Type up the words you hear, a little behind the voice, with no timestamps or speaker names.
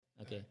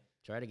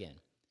Try it again.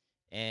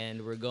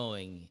 And we're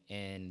going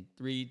in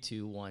three,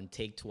 two, one,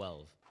 take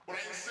 12.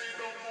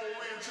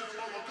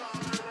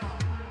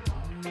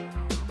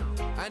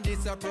 And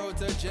it's a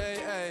protege,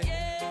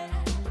 eh?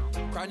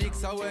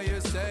 Chronics are where you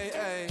say,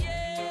 eh?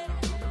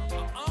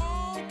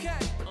 Okay.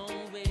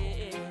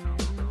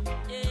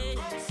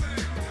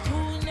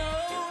 Who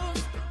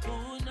knows?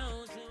 Who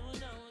knows? Who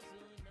knows?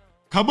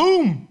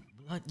 Kaboom!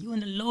 What? You in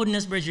the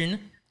loadness, Bridget?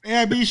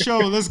 AIB show,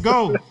 let's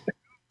go. We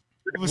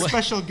have a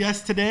special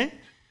guest today,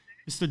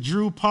 Mr.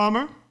 Drew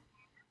Palmer,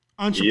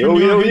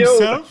 entrepreneur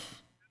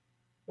himself.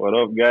 What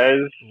up, guys?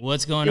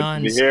 What's going Good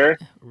on? to be here.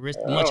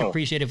 Much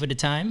appreciated for the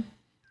time.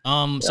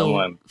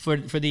 So for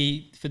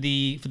the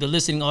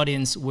listening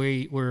audience,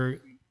 we're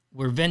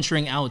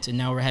venturing out, and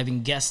now we're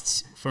having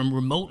guests from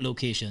remote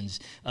locations.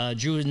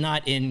 Drew is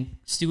not in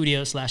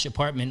studio /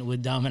 apartment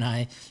with Dom and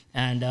I,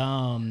 and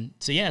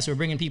so we're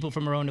bringing people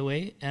from around the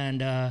way.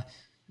 And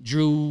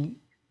Drew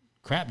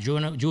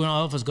and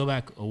all of us go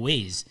back a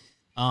ways,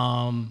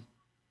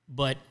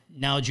 but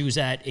now Drew's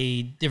at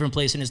a different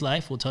place in his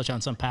life. We'll touch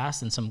on some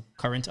past and some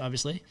current,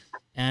 obviously.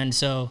 And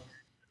so,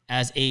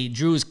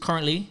 Drew is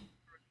currently,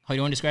 how do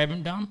you want to describe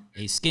him, Dom?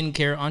 A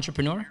skincare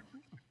entrepreneur,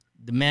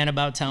 the man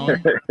about town.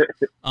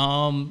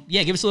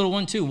 Give us a little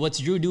one too. What's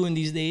Drew doing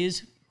these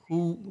days?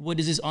 What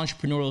is this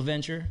entrepreneurial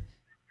venture?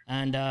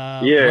 And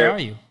where are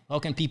you? How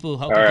can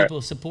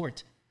people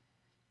support?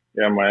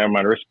 Yeah,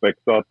 man, respect.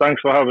 So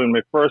thanks for having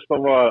me. First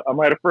of all, am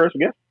I the first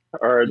guest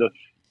or just?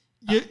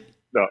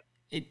 No.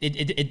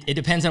 It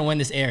depends on when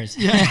this airs.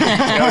 Okay.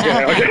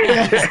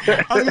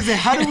 I was gonna say,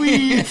 how do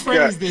we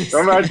phrase this?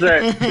 I'm not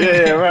trying.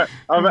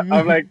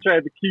 I'm like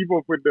trying to keep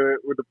up with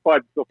the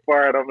pod so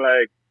far, and I'm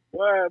like,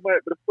 why am I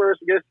the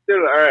first guest still?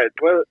 All right.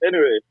 Well,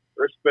 anyway,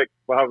 respect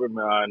for having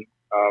me on.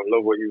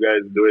 Love what you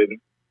guys are doing.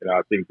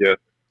 I think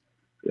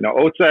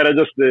outside of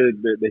just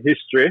the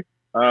history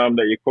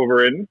that you're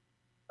covering,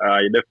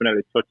 you're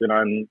definitely touching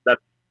on that.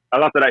 A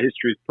lot of that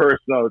history is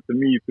personal to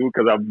me too,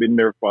 because I've been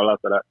there for a lot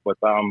of that. But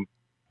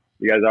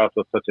you guys are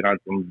also touching on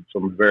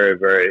some very,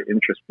 very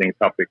interesting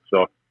topics.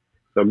 So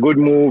good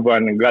move,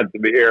 and glad to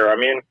be here.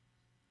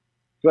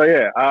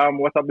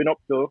 What I've been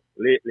up to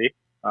lately,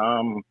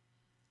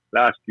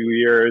 last few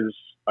years,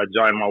 I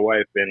joined my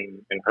wife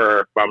in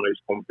her family's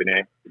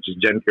company, which is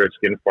GenCare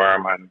Skin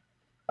Farm, and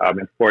I've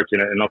been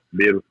fortunate enough to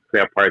be able to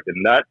play a part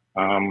in that.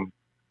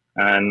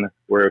 And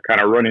we're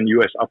kind of running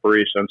U.S.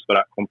 operations for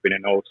that company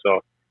now.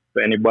 So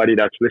for anybody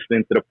that's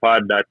listening to the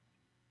pod that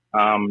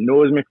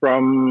knows me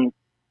from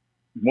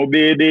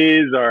Mobile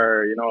days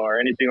or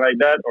anything like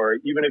that, or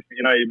even if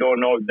you don't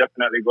know,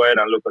 definitely go ahead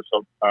and look us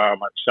up at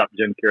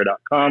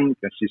shopgencare.com. You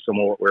can see some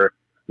of what we're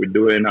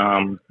doing,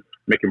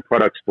 making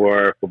products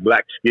for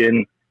black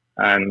skin,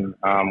 and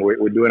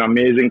we're doing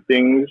amazing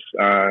things.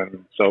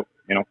 So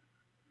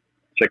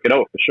check it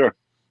out for sure.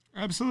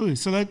 Absolutely.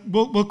 So that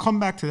we'll come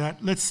back to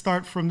that. Let's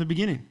start from the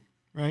beginning,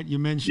 right? You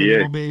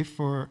mentioned Mobile.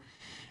 For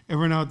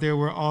everyone out there,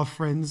 we're all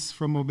friends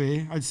from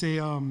Mobile. I'd say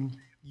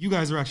you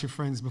guys were actually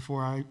friends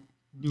before I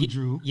knew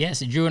Drew. Yes,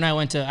 Drew and I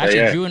went to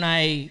Drew and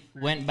I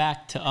went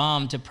back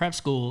to prep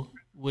school,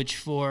 which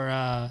for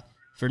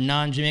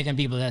non-Jamaican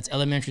people, that's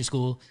elementary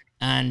school,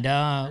 and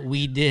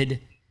we did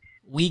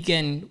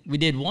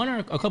one or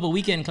a couple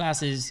weekend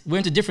classes. We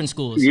went to different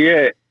schools.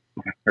 Yeah,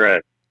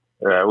 right.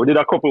 We did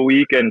a couple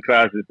weekend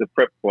classes to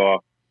prep for.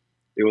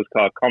 It was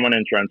called Common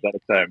Entrance at the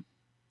time.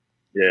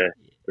 Yeah,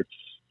 which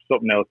is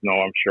something else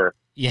now, I'm sure.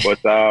 Yeah.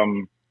 But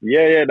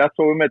that's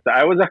how we met.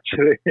 I was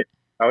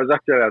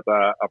actually at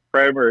a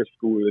primary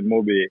school in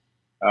Mobile,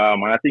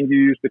 and I think you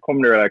used to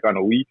come there like on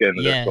a weekend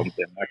or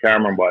something. I can't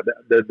remember.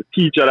 The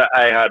teacher that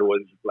I had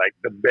was like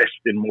the best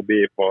in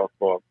Mobile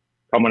for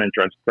Common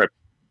Entrance prep,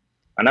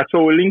 and that's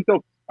how we linked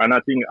up. And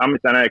I think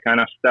Amit and I kind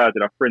of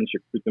started a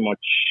friendship pretty much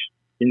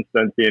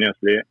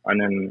instantaneously, and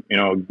then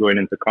going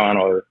into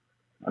Cornell,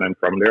 and then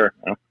from there.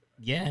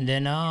 Yeah, and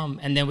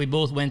then we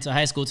both went to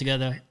high school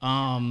together.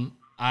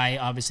 I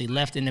obviously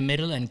left in the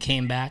middle and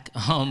came back,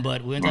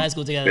 but we went to high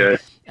school together.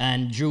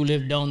 And Drew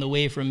lived down the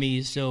way from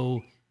me,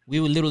 so we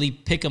would literally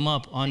pick him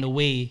up on the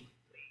way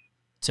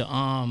to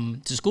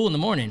school in the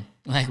morning.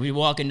 Like we'd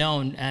walking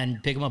down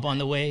and pick him up on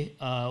the way.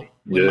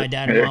 When my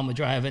dad and mom would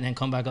drive, and then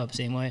come back up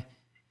same way.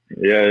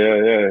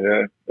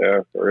 Yeah,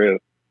 for real.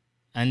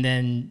 And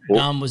then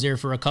Dom was there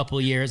for a couple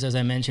of years, as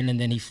I mentioned, and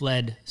then he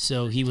fled.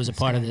 So he was a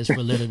part of this for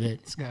a little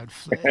bit. This guy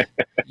fled.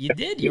 You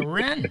did. You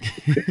ran.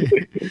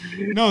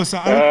 No, so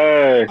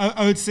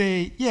I would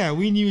say,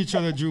 we knew each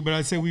other, Drew, but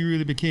I'd say we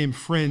really became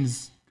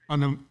friends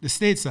on the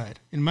state side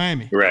in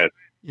Miami. Right.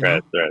 Yeah.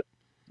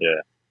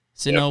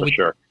 So for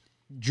sure.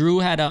 Drew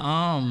had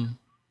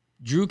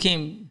you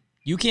came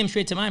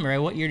straight to Miami, right?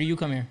 What year did you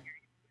come here?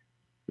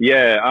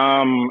 Yeah,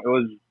 it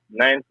was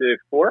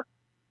 94.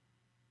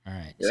 All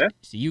right. Yeah.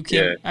 So you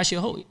came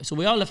actually. So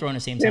we all left around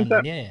the same time. Same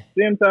time. Yeah.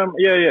 Same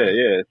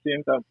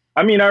time.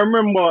 I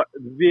remember.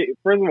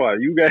 First of all,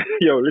 you guys,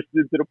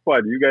 listening to the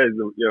pod, you guys,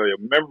 your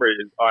memory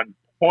is on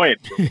point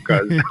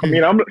because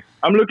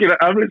I'm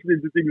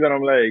listening to things and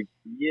I'm like,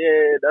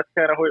 yeah, that's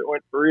kind of how it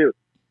went for real.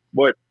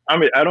 But I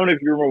mean, I don't know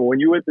if you remember when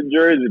you went to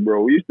Jersey,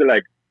 bro. We used to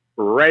like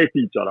write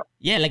each other.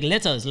 Yeah, like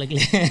letters, like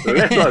letters.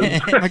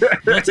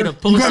 Go to the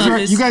post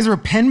office. You guys were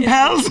pen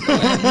pals,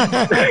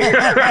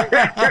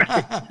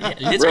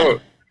 yeah, bro.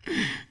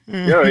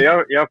 Yo,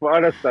 you have to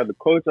understand the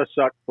culture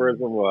shock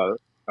first of all,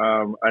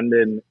 and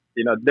then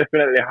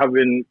definitely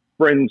having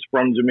friends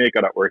from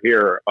Jamaica that were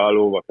here all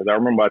over. Because I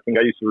remember, I think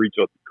I used to reach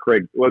out to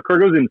Craig. Well,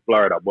 Craig was in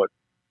Florida, but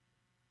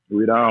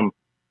we'd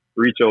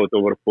reach out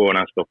over the phone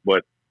and stuff.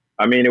 But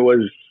I mean,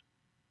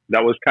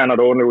 that was kind of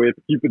the only way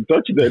to keep in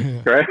touch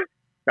then, right?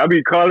 I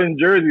mean, calling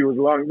Jersey was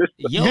long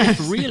distance. Yo,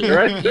 really?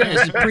 Right? Yeah,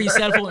 it's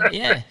pre-cell phone.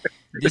 Yeah,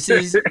 this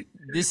is.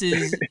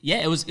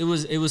 Yeah, it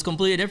was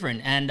completely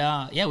different. And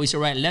yeah, we used to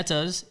write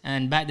letters,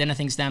 and back then I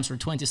think stamps were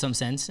 20-some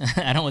cents.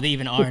 I don't know what they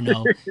even are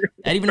now. I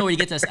didn't even know where you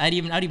get this. I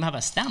didn't even have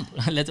a stamp,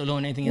 let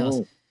alone anything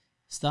else.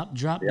 Stop,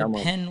 drop the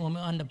pen when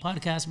we're on the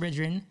podcast,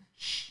 brethren.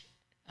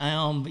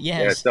 Yes.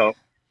 Yeah, so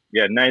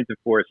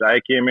 94. So I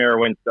came here,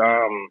 went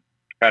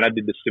kind of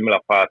did the similar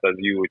path as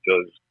you, which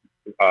was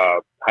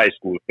high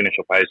school, finish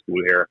up high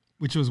school here.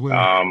 Which was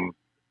where?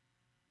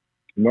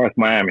 North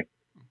Miami.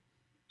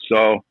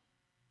 So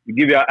to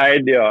give you an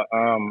idea,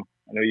 I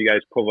know you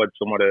guys covered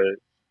some of the,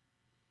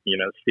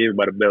 Saved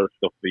by the Bell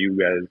stuff for you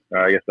guys.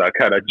 I guess I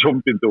kind of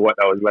jumped into what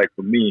that was like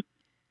for me.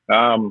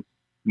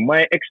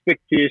 My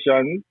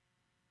expectations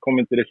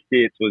coming to the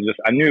States was just,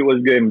 I knew it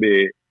was going to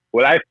be,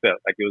 well, I felt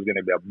like it was going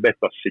to be a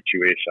better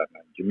situation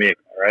than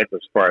Jamaica, right,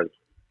 as far as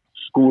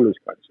school is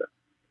concerned.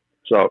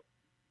 So,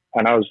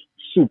 and I was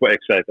super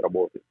excited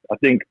about it. I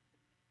think,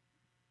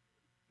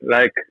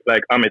 like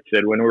Amit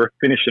said, when we were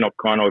finishing up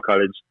Cornwall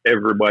College,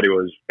 everybody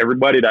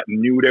that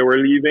knew they were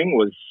leaving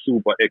was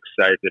super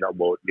excited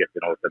about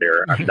getting out of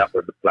there, and that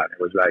was the plan.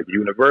 It was like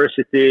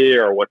university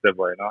or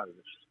whatever, it was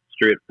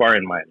straight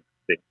foreign mind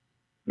thing,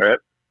 right?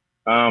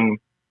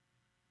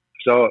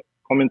 So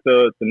coming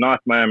to North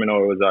Miami, it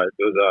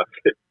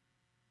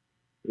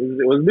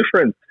was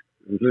different.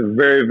 It was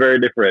very, very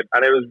different.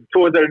 And it was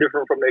totally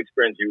different from the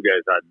experience you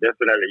guys had.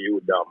 Definitely you,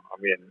 Dom. I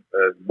mean,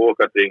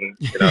 Boca thing,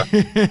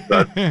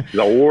 that's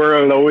a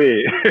world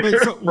away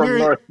from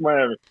North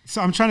Miami.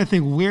 So I'm trying to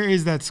think, where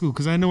is that school?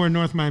 Because I know where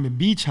North Miami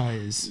Beach High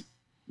is.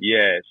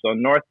 Yeah, so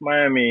North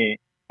Miami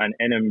and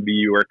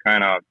NMB were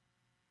kind of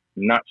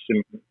not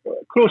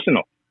close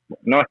enough.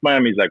 North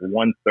Miami is like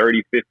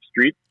 135th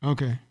Street.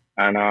 Okay.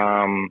 And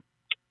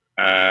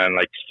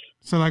like...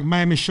 So like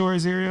Miami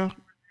Shores area?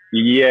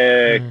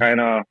 Yeah,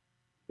 kind of.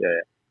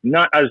 Yeah,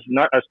 not as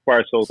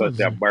far south as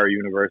that Barry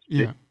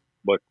University,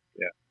 but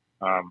yeah.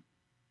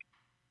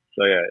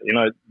 So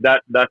yeah,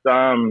 that.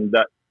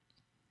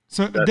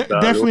 So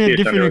definitely a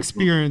different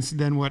experience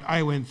than what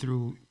I went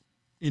through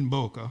in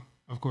Boca,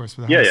 of course,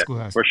 for the high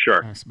school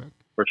aspect.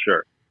 For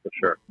sure.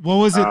 What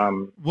was it?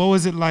 What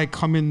was it like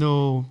coming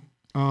though,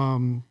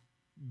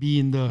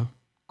 being the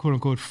quote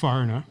unquote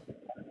foreigner?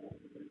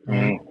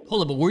 Right?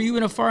 Hold up, but were you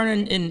in a foreigner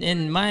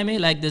in Miami?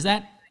 Like, does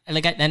that?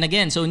 And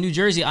again, so in New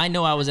Jersey, I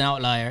know I was an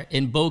outlier.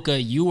 In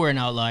Boca, you were an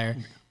outlier.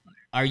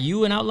 Are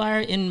you an outlier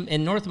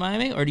in North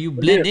Miami, or do you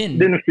blend in?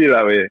 Didn't feel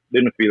that way.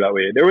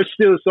 There was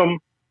still some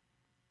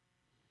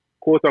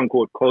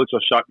quote-unquote culture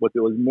shock, but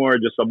it was more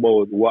just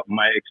about what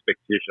my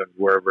expectations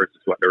were versus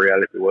what the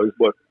reality was.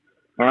 But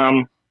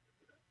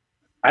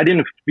I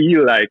didn't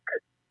feel like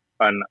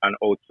an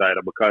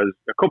outsider because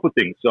a couple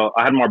things. So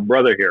I had my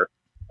brother here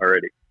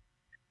already.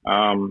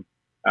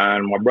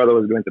 And my brother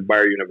was going to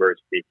Barry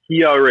University.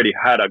 He already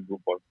had a group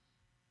of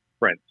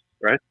friends,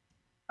 right?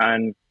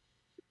 And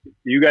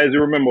you guys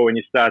remember when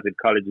you started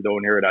college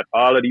down here that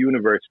all of the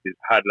universities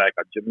had like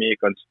a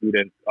Jamaican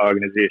student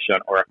organization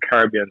or a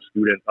Caribbean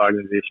student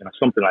organization or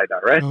something like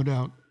that, right? No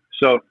doubt.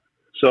 So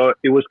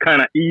it was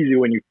kind of easy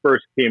when you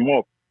first came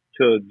up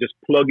to just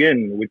plug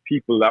in with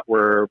people that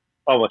were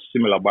of a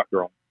similar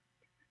background.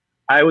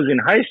 I was in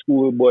high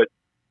school, but,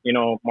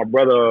 my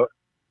brother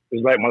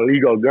was like my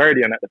legal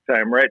guardian at the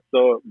time, right?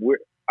 So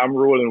I'm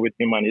rolling with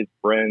him and his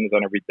friends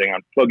and everything,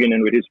 and plugging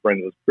in with his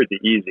friends was pretty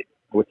easy.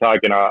 We're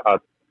talking a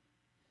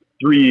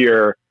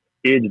 3-year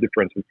age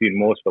difference between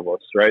most of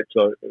us, right?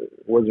 So it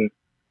wasn't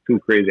too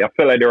crazy. I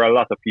felt like there were a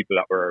lot of people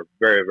that were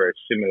very, very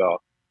similar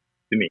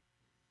to me.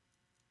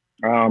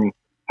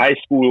 High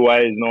school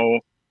wise,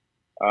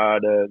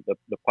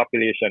 the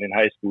population in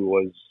high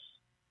school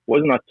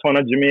wasn't a ton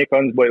of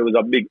Jamaicans, but it was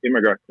a big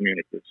immigrant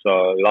community.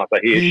 So a lot of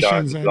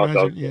Haitians, a lot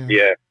of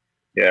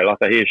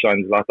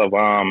Haitians, a lot of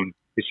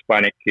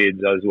Hispanic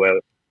kids as well.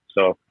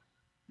 So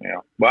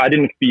but I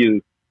didn't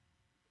feel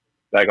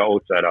like an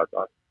outsider at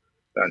that.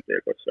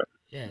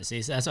 Yeah,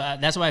 see, so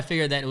that's why I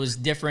figured that it was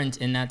different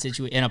in that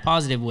situation, in a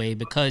positive way,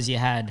 because you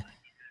had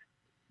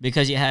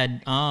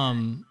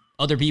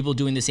other people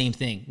doing the same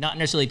thing, not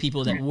necessarily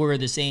people that were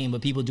the same,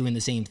 but people doing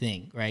the same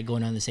thing, right?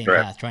 Going on the same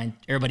path,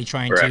 everybody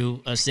trying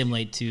to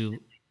assimilate to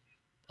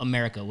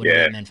America, whatever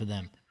that meant for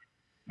them.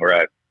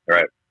 Right.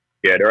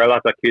 Yeah, there are a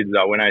lot of kids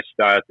that when I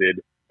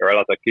started, there are a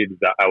lot of kids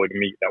that I would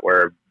meet that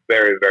were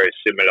very, very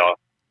similar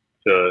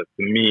to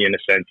me in the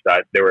sense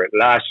that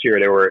last year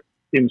they were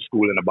in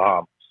school in the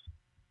Bahamas,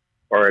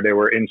 or they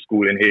were in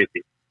school in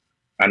Haiti.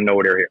 and now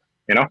they're here,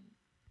 you know?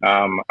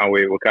 And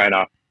we're kind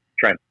of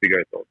trying to figure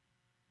it out.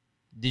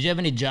 Did you have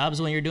any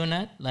jobs when you're doing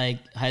that, like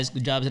high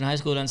school jobs in high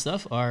school and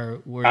stuff,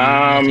 or were you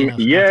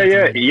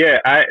yeah.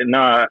 I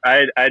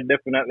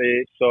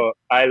definitely. So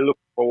I looked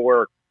for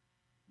work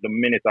the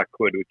minute I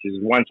could, which is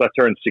once I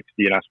turned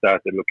 16, I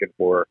started looking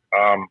for work.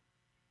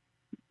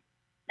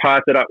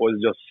 Part of that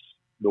was just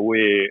the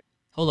way.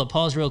 Hold up,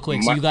 pause real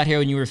quick. So you got here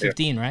when you were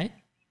 15, right?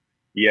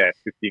 Yeah,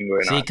 15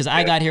 going on. See, because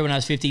I got here when I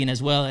was 15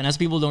 as well, and as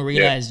people don't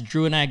realize,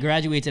 Drew and I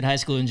graduated high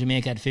school in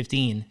Jamaica at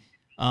 15.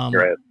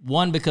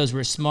 One, because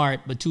we're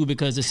smart, but two,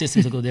 because the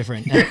system's a little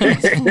different.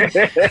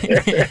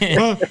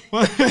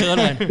 Hold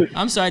on.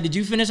 I'm sorry, did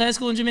you finish high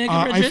school in Jamaica,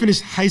 I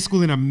finished high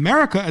school in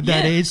America at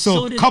that age,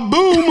 so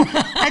kaboom!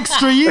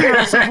 Extra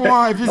year. So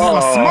if this is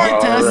a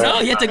smart test. No,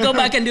 you have to go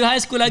back and do high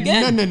school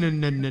again.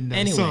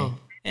 No.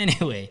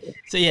 Anyway,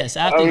 so yes,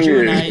 after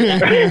Drew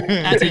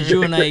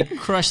and I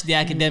crushed the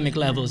academic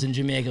levels in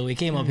Jamaica, we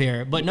came up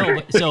here. But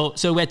so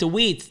we had to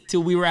wait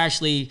till we were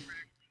actually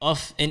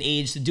of an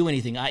age to do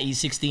anything, i.e.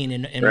 16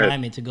 in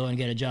Miami, to go and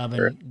get a job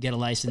and get a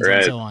license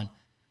and so on.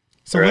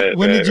 So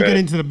when did you get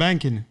into the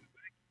banking?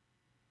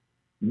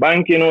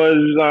 Banking was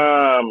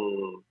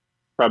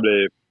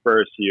probably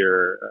first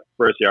year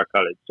of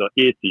college, so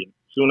 18. As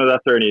soon as I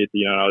turned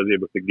 18, and I was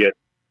able to get,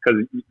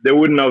 because they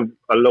wouldn't have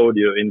allowed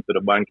you into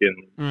the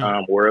banking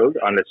world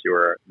unless you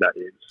were that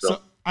age.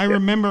 So I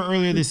remember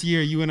earlier this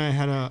year, you and I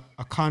had a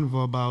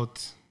convo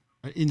about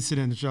an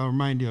incident which I'll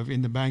remind you of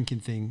in the banking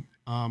thing.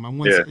 And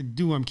once I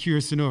do, I'm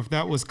curious to know if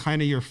that was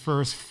kind of your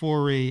first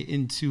foray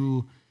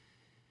into,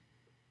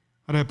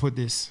 how do I put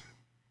this?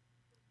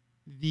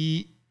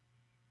 The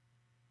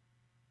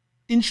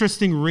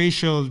interesting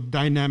racial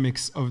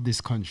dynamics of this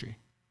country.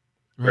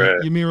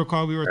 Right? You may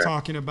recall we were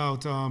talking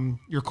about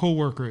your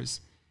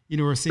coworkers,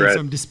 were saying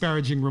some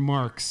disparaging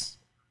remarks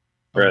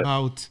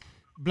about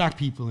black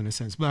people, in a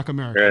sense, black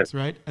Americans,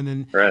 right? And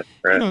then,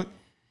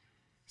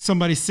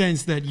 somebody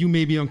sensed that you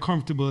may be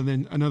uncomfortable, and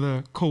then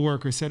another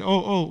coworker said,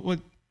 "Oh,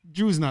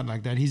 Drew's not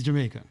like that. He's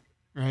Jamaican,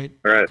 right?"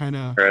 Kind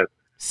of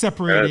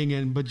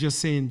separating but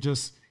just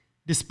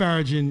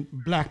disparaging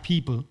black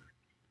people.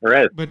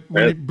 But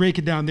when they break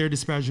it down, they're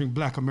disparaging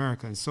black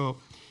Americans. So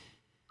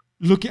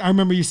I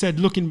remember you said,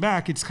 looking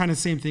back, it's kind of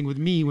the same thing with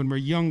me when we're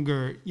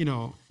younger.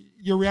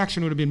 Your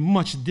reaction would have been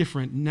much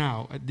different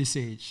now at this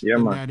age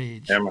than that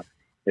age.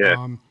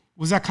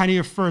 Was that kind of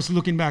your first,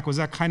 looking back, was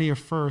that kind of your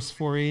first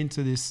foray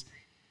into this?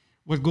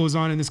 What goes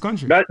on in this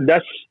country? That's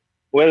the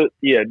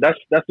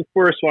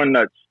first one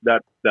that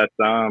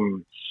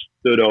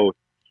stood out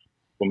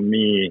for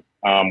me,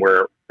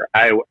 where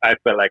I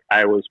felt like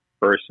I was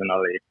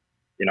personally,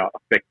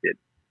 affected.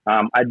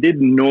 I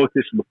did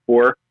notice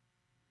before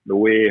the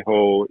way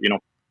how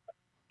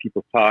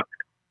people talk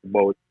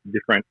about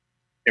different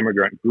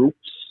immigrant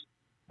groups,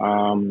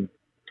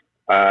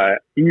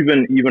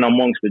 even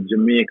amongst the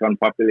Jamaican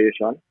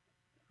population.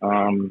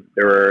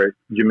 There were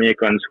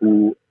Jamaicans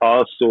who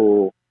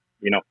also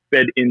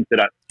fed into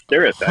that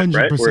stereotype, 100%.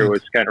 Right? Where it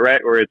was kind of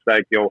where it's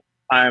like,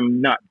 I'm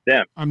not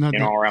them,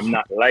 or I'm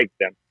not like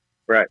them,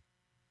 right?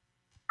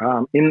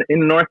 In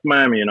North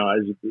Miami,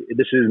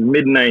 this is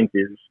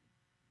mid-90s,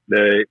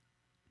 the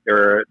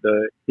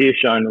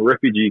Haitian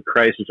refugee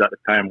crisis at the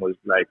time was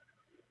like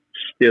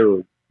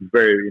still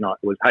very, it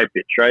was high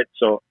pitched, right?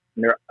 So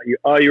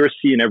all you're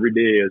seeing every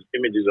day is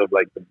images of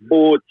like the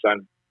boats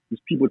and these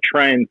people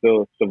trying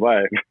to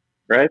survive,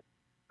 right?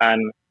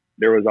 And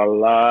there was a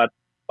lot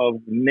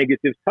of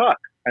negative talk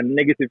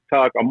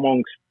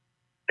amongst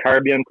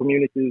Caribbean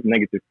communities,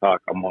 negative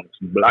talk amongst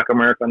Black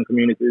American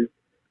communities.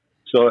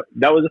 So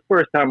that was the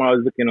first time I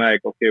was looking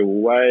like, okay,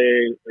 why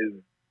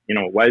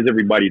is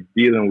everybody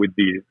dealing with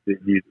these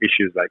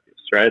issues like this,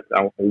 right?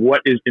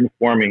 What is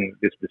informing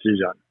this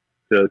decision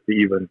to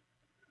even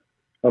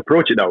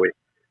approach it that way?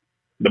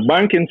 The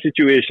banking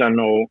situation,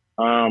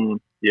 same.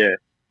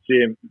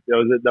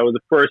 That was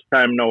the first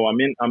time. Now I'm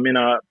in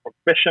a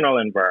professional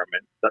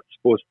environment that's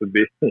supposed to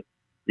be,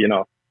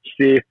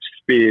 safe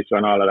space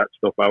and all of that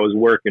stuff. I was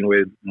working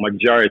with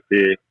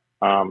majority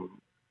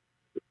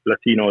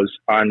Latinos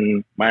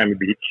on Miami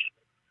Beach,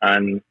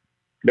 and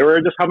they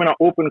were just having an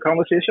open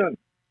conversation,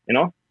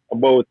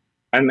 about,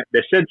 and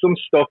they said some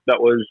stuff that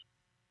was,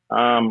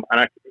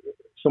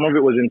 some of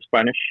it was in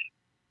Spanish,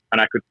 and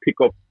I could pick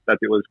up that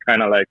it was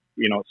kind of like,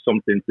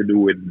 something to do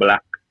with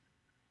black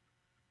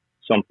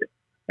something,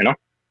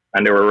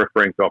 and they were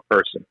referring to a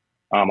person,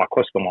 a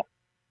customer,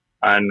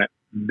 and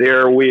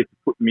their way to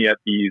put me at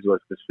ease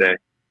was to say,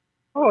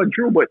 "Oh,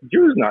 Drew, but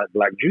Drew's not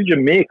black. Drew's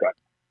Jamaican.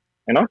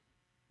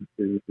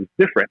 It's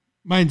different."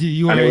 Mind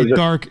you are a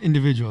dark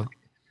individual.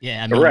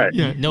 Yeah,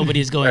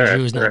 nobody's going,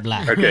 Drew's not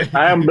black. Okay,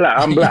 I'm black.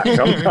 I'm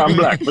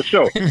black for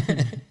sure.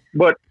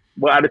 But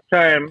at the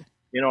time,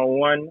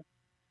 I'm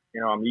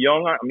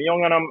young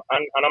and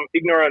I'm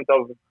ignorant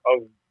of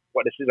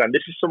what this is, and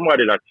this is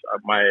somebody that's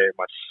my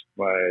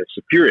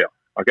superior.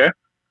 Okay,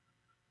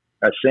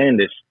 that's saying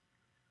this,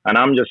 and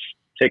I'm just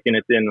taking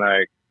it in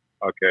like,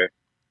 okay,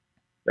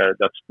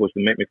 that's supposed to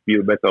make me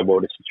feel better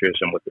about the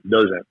situation, but it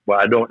doesn't. But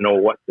I don't know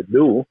what to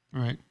do.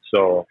 Right.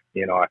 So,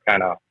 you know, I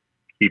kind of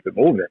keep it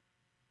moving.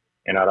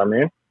 You know what I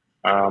mean?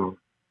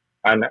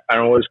 And it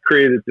was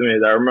crazy to me.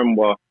 I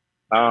remember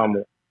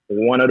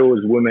one of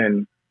those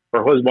women,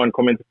 her husband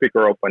coming to pick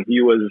her up, and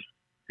he was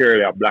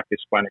clearly a Black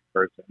Hispanic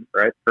person,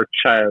 right? Her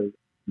child,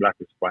 Black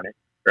Hispanic,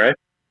 right?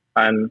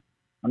 And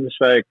I'm just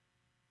like,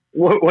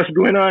 what's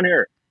going on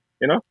here?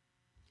 You know?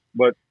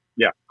 But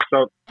yeah,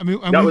 so that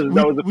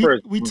was the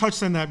first. We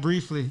touched on that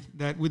briefly,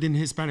 that within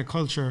Hispanic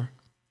culture,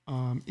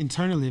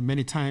 internally,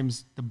 many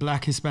times the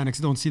Black Hispanics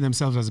don't see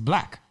themselves as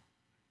Black.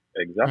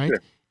 Exactly. Right?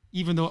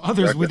 Even though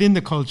others within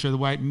the culture, the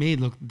white may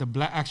look, the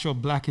actual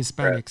Black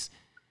Hispanics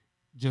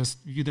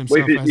just view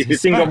themselves as if you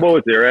think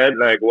about it, right?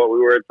 Like what we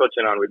were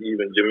touching on with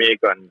even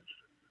Jamaicans,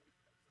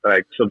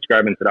 like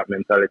subscribing to that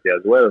mentality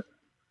as well,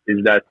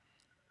 is that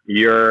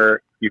you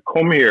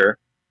come here,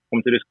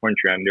 come to this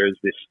country, and there's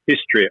this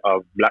history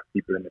of Black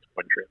people in this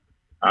country.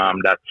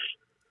 That's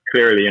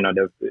clearly, you know,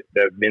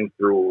 they've been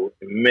through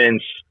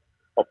immense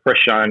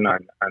oppression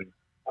and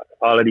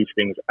all of these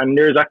things, and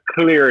there's a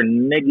clear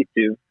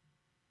negative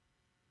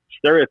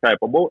stereotype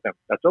about them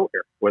that's out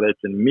there, whether it's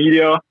in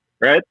media,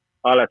 right?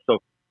 All that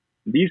stuff.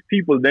 These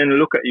people then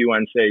look at you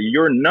and say,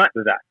 you're not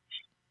that,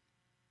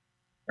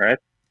 right?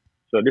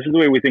 So this is the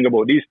way we think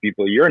about these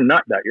people. You're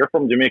not that. You're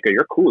from Jamaica.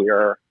 You're cool.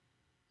 You're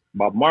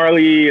Bob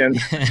Marley and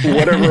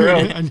whatever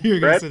else, I knew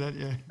you were right? gonna say that,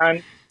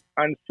 yeah.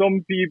 And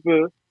some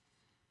people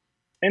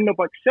end up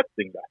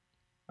accepting that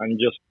and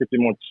just pretty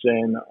much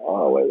saying,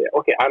 oh, well, yeah,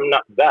 okay, I'm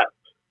not that.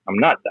 I'm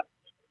not that.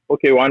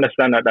 Okay, we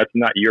understand that that's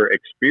not your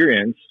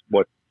experience,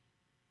 but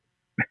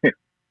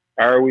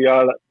are we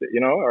all, you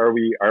know, are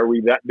we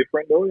that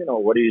different though? You know,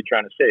 what are you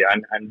trying to say?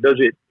 And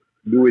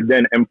do it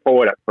then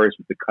empower that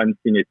person to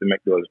continue to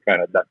make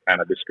that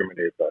kind of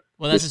discrimination?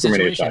 Well, that's the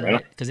situation,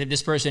 right? Because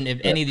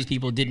if any of these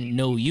people didn't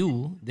know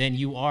you, then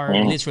you are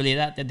literally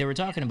that they were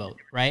talking about,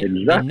 right?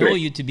 Exactly. They know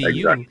you to be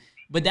you.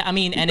 But I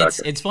mean, and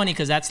it's funny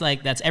because that's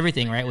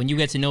everything, right? When you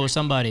get to know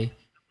somebody,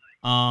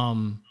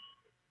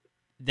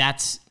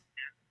 that's,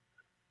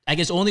 I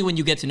guess only when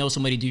you get to know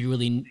somebody do you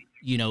really,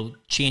 you know,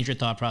 change your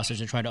thought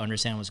process or try to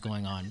understand what's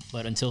going on.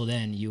 But until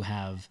then, you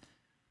are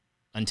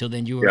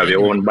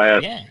your own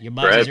bias. Yeah, your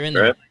biases are in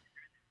there.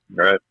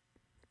 Right.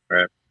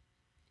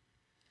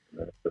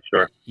 For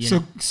sure.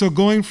 So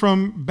going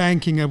from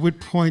banking, at what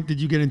point did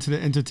you get into the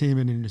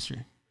entertainment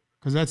industry?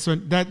 Because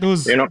that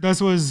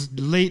was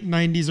late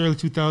 90s, early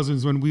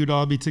 2000s when we would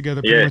all be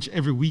together pretty much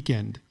every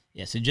weekend.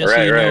 Yeah, so just so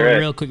you know,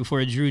 real quick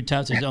before Drew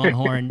taps his own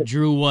horn,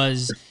 Drew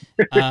was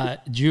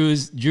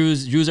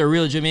Drew's a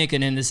real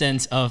Jamaican in the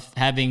sense of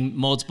having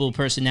multiple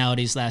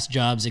personalities /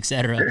 jobs,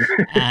 etc.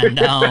 And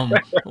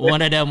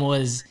one of them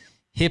was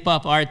hip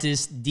hop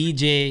artist,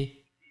 DJ,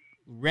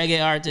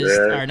 reggae artist,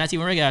 or not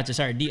even reggae artist,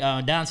 sorry,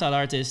 dancehall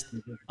artist,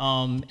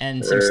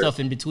 and some stuff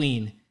in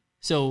between.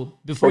 So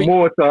before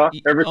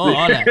everything.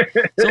 all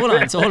that.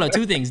 So hold on,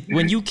 two things.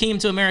 When you came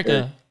to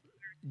America,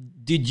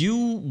 did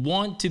you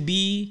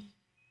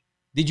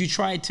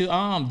try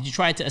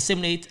to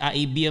assimilate,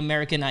 i.e. be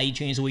American, i.e.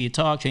 change the way you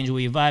talk, change the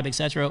way you vibe,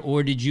 etc.,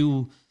 or did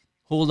you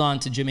hold on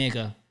to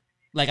Jamaica?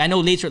 Like I know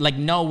later, like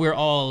now we're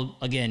all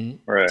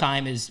again. Right.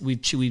 Time is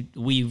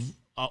we've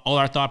all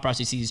our thought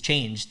processes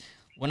changed.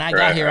 When I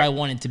got here, I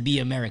wanted to be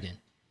American,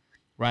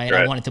 right?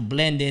 I wanted to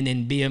blend in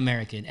and be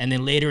American, and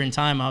then later in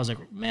time, I was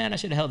like, man, I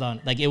should have held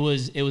on. Like it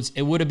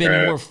would have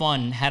been more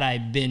fun had I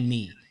been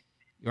me,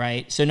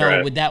 right? So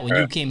no, with that, when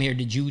you came here,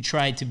 did you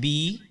try to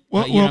be?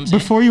 Well,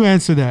 before you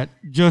answer that,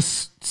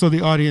 just so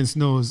the audience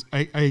knows,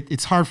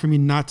 it's hard for me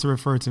not to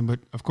refer to him, but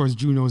of course,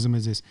 Drew knows him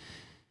as this.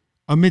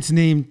 Amit's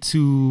name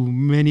to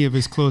many of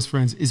his close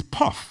friends is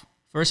Puff.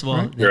 First of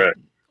all,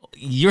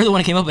 you're the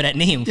one who came up with that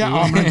name. Yeah,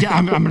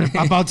 I'm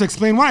about to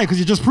explain why, because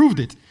you just proved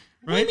it.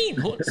 Right? What do you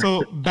mean?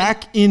 So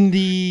back in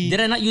the...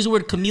 Did I not use the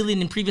word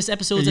chameleon in previous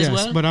episodes as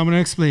well? Yes, but I'm going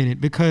to explain it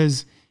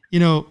because, you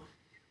know,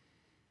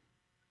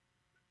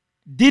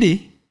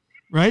 Diddy...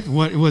 Right?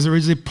 What it was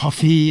originally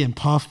Puffy and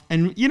Puff.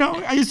 And, you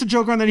know, I used to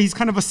joke around that he's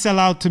kind of a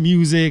sellout to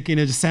music, you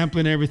know, just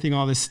sampling everything,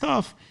 all this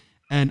stuff.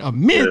 And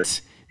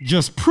Amit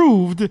just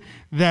proved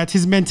that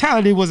his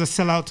mentality was a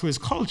sellout to his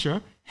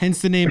culture,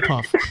 hence the name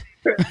Puff.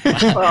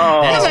 That's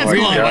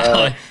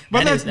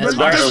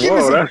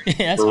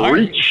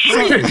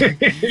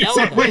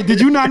wait,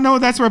 did you not know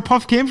that's where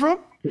Puff came from?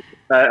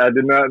 I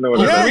did not know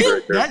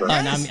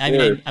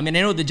that. I mean,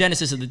 I know the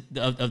genesis of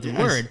the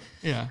word.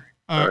 Yeah.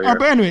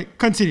 But anyway,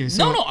 continue.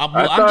 So, I'm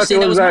just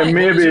saying that was like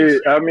maybe.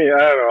 I mean, I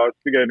don't know. I was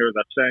figuring there was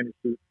a Chinese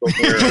food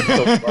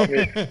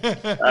somewhere.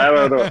 I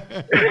don't know.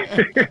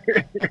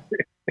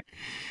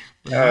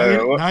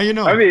 Now you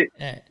know. I mean,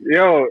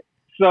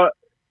 so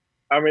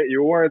I mean,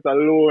 you weren't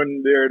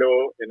alone there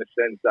though, in a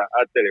sense that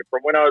I tell you,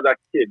 from when I was a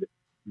kid,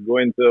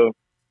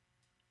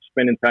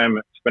 spending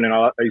a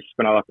lot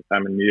of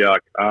time in New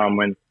York.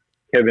 When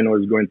Kevin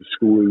was going to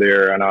school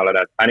there and all of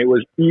that, and it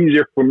was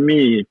easier for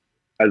me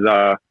as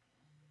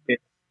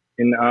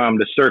in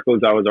the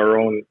circles I was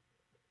around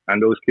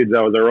and those kids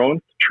I was around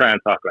to try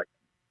and talk like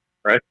them,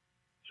 right?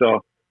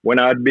 So when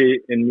I'd be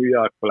in New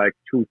York for like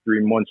 2-3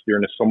 months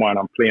during the summer and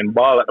I'm playing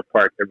ball at the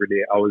park every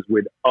day, I was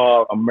with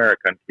all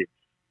American kids,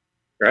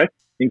 right?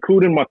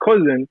 Including my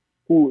cousin,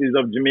 who is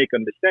of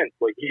Jamaican descent,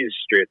 but he is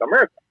straight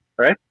American,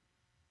 right?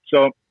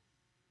 So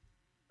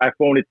I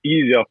found it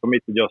easier for me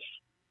to just,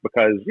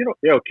 because,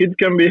 kids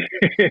can be,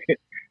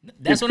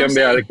 that's what I'm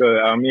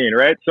saying.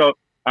 Right? So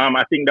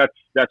I think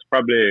that's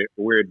probably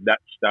where that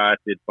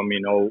started for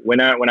me.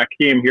 When I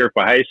came here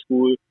for high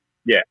school,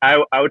 I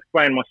would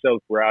find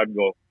myself where I'd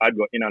go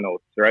in and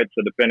out, right?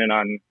 So depending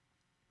on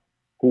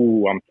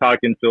who I'm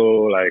talking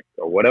to, like,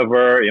 or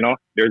whatever,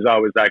 there's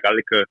always like a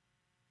little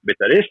bit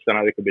of this and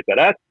a little bit of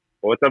that,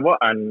 or whatever,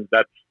 and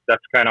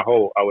that's kind of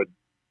how I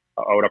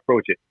would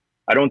approach it.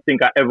 I don't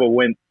think I ever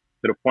went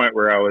to the point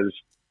where I was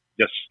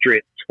just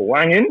straight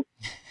twanging.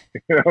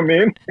 You know what I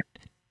mean?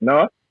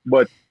 No,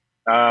 but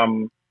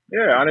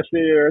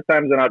honestly, there are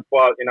times when I'd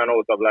fall in and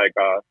out of like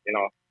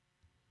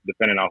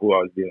depending on who I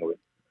was dealing with.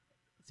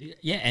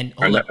 Yeah, and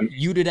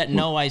you do that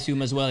now, I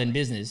assume, as well in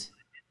business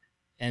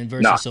and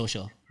versus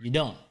social. You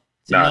don't.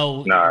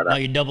 So no,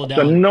 you double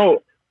down.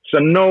 So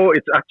no,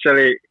 it's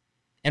actually.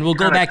 And we'll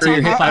go back to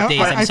your hip hop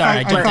days. I'm sorry,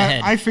 I jumped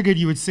ahead. I figured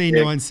you would say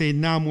no and say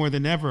now more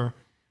than ever.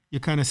 You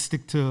kind of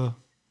stick to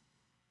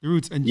the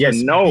roots and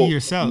just be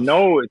yourself.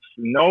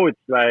 It's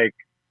like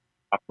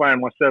I find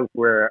myself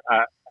where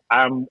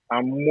I'm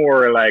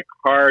more like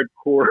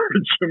hardcore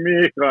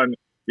Jamaican,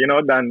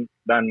 than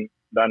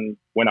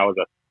when I was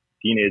a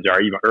teenager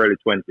or even early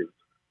 20s,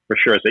 for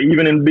sure. So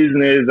even in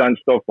business and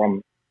stuff,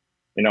 from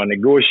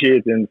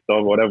negotiating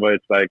stuff, whatever,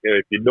 it's like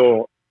if you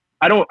don't,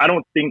 I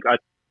don't think I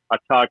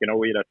talk in a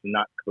way that's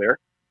not clear.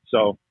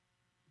 So,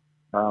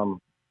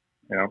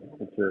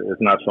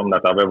 it's not something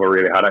that I've ever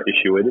really had an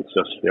issue with. It's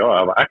just I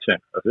have an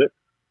accent. That's it.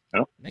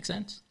 Makes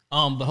sense.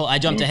 But I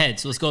jumped ahead,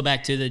 so let's go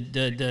back to the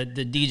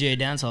DJ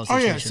dancehall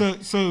situation. Oh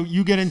yeah, so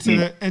you get into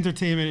the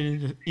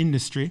entertainment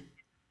industry.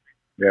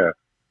 Yeah.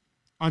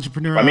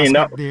 Entrepreneur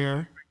aspect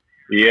there.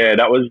 Yeah,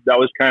 that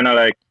was kind of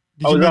like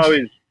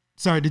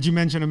Sorry, did you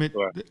mention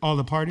all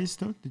the parties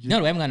though? No,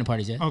 we haven't gotten to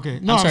parties yet. Okay.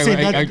 No, I'm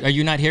sorry. Are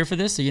you not here for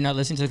this? Are you not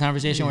listening to the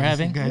conversation we're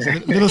having? Guys,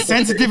 a little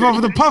sensitive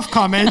over the Puff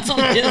comment.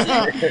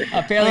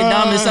 Apparently,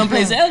 Dom is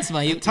someplace else,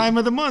 man. Time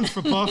of the month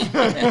for Puff.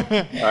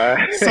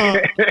 So,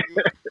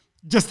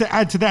 just to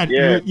add to that,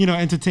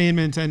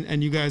 entertainment,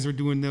 and you guys are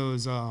doing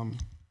those.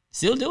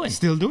 Still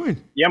doing.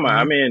 Yeah, man.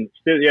 I mean,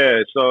 still,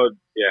 yeah. So,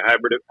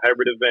 hybrid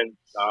events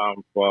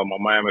for my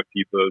Miami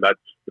people. That's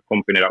the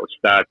company that was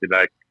started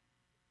like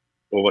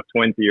over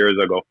 20 years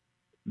ago.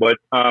 But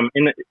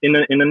in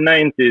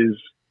the 90s,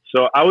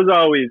 so I was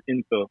always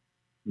into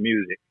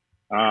music.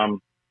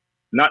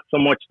 Not so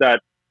much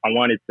that I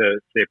wanted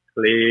to say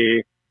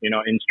play,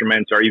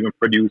 instruments or even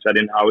produce.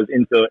 I was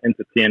into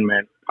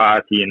entertainment,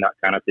 party, and that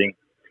kind of thing.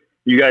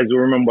 You guys will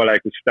remember,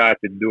 like, we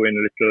started doing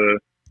little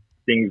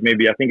things.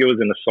 Maybe I think it was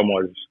in the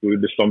summers. We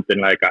would do something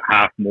like a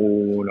half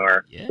moon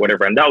or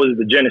whatever, and that was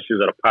the genesis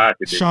of the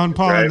party. Sean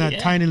Paul on that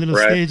tiny little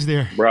stage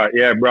there. Brought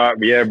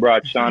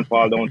Sean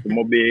Paul down to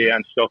Mobay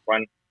and stuff,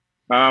 and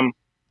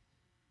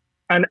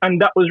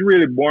that was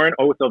really born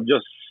out of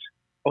just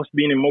us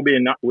being in Mobay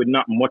with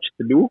not much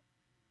to do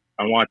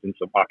and wanting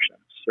some options,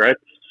 right?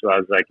 So I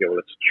was like,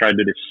 let's try to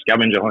do this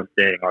scavenger hunt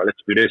thing, or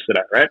let's do this or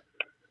that, right?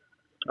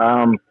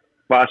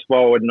 Fast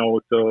forward now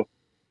to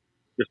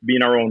just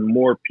being around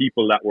more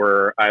people that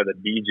were either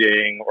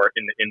DJing or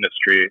in the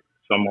industry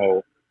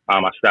somehow.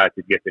 I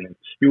started getting into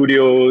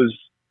studios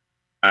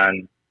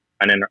and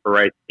then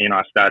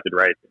I started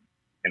writing.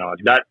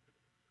 That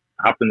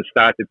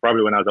started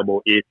probably when I was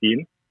about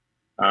 18,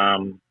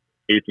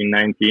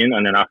 19,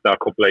 and then after a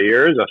couple of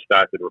years I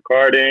started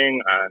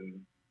recording,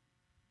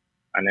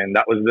 and then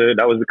that was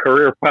the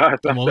career path.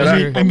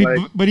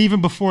 But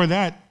even before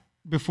that,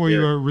 you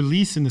were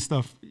releasing the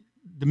stuff,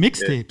 the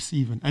mixtapes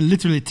even, and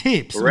literally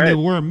tapes. Right. They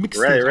were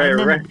mixtapes.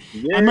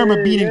 I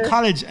remember being in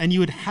college and you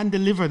would hand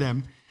deliver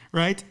them,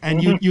 right?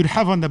 And you'd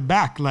have on the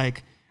back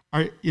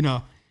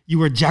you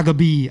were Jagga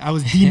B, I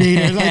was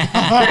D-Nader,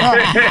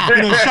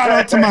 shout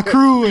out to my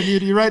crew, and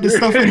you write the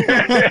stuff in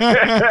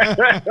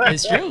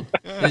It's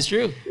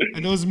true.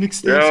 And those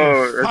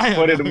mixtapes. That's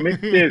funny. The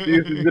mixtapes.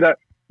 You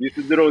used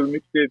to do those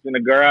mixtapes in the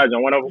garage,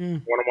 and one of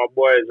my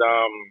boys,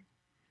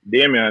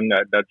 Damien,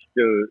 that's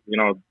still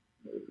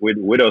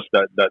with us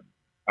that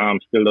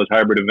still does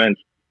hybrid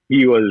events.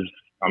 He was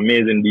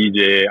amazing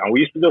DJ, and we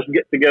used to just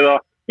get together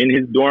in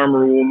his dorm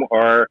room,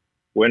 or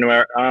when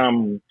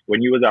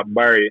he was at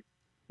Barry.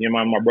 Him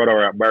and my brother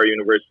were at Barry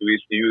University. We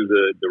used to use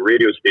the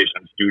radio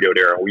station studio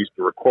there, and we used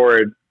to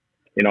record,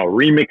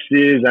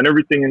 remixes and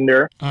everything in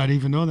there. I didn't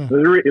even know that.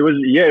 It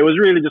was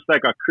really just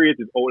like a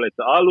creative outlet.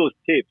 So all those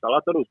tapes, a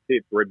lot of those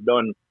tapes were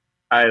done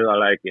either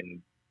like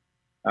in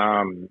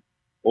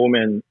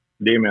Omen's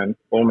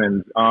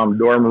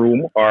dorm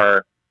room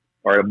or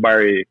the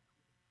Barry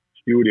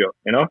studio,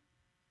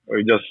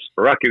 Or just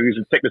rock it. We used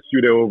to take the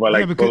studio over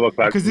like 12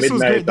 o'clock, because this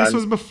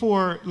was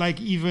before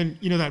like even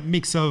that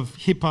mix of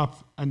hip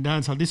hop and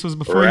dancehall. This was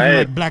before even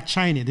like Black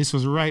China. This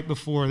was right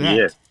before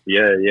that.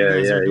 Yeah.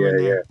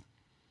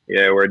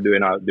 We're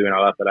doing a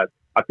lot of that.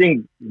 I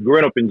think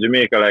growing up in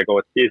Jamaica, like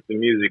our taste in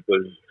music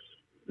was,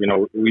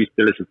 we used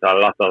to listen to a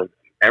lot of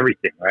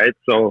everything, right?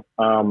 So,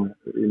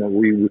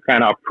 we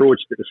kind of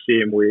approached it the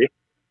same way,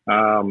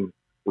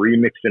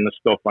 remixing the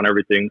stuff and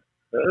everything.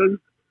 And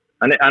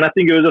I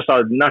think it was just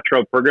a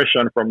natural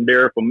progression from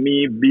there. For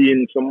me,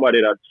 being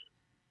somebody that's,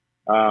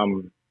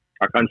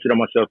 I consider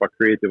myself a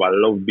creative. I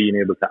love being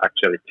able to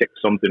actually take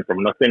something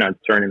from nothing and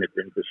turning it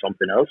into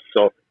something else.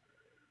 So,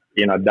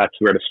 that's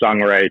where the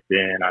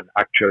songwriting and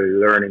actually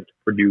learning to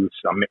produce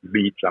and make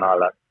beats and all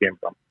that came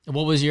from.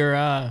 What was your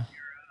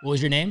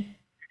name?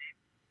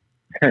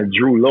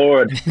 Drew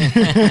Lord.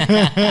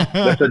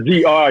 That's a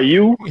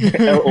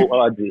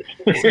D-R-U-L-O-R-D.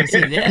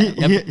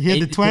 He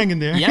had the twang in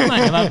there. Yeah,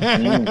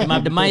 man. You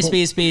have the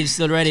MySpace page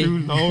still ready. Drew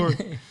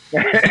Lord.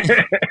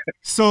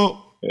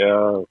 So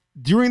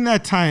during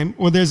that time,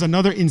 there's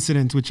another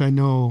incident which I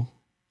know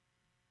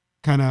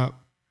kind of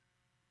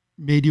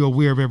made you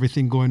aware of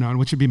everything going on,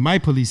 which would be my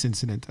police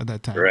incident at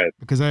that time. Right.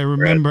 Because I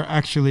remember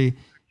actually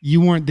you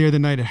weren't there the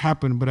night it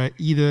happened, but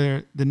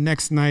either the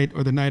next night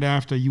or the night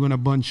after, you and a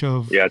bunch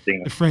of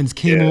the friends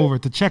came over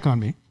to check on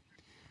me.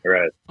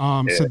 Right.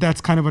 So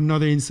that's kind of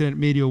another incident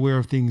made you aware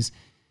of things.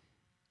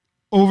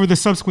 Over the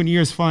subsequent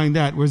years following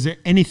that, was there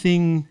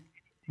anything,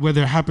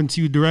 whether it happened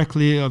to you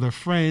directly, other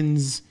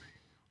friends,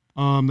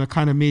 that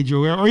kind of made you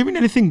aware, or even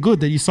anything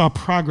good that you saw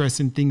progress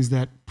in things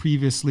that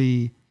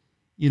previously,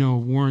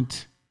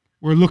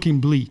 were looking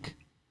bleak?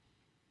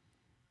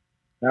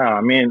 No,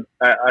 I mean,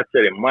 I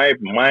tell you,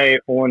 my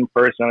own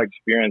personal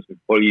experience with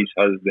police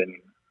has been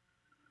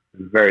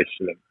very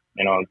slim.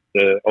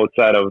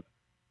 Outside of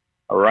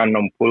a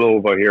random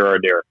pullover here or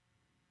there.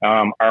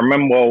 I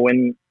remember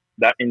when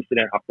that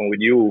incident happened with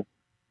you,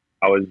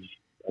 I was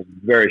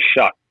very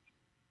shocked.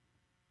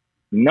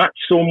 Not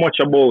so much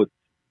about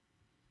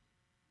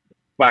the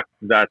fact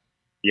that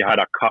you had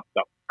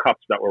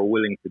cops that were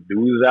willing to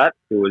do that.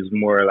 It was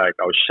more like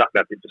I was shocked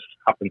that it just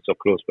happened so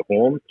close to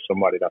home.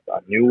 Somebody that I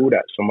knew,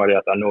 somebody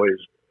that I know is.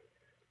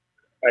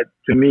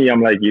 To me,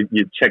 I'm like, you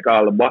check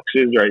all the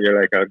boxes, right?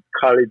 You're like a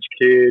college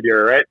kid,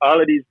 you're right.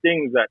 All of these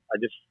things that are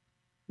just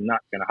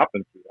not gonna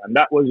happen to you. And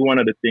that was one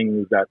of the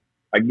things that,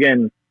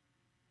 again,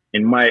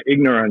 in my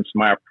ignorance,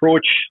 my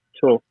approach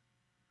to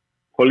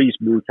police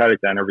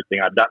brutality and everything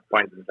at that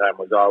point in time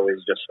was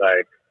always just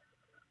like,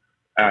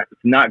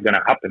 it's not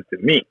gonna happen to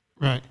me.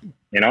 Right.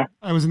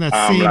 I was in that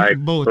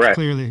same boat,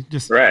 clearly,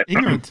 just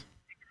ignorant.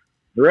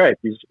 Right,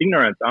 he's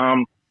ignorant.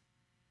 I've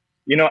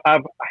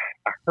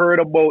heard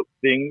about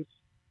things,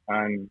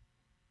 and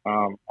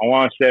I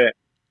want to say,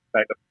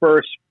 like the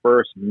first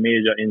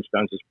major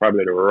instance is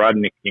probably the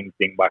Rodney King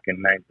thing back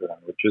in '91,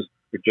 which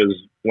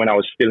is when I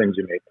was still in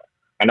Jamaica,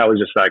 and I was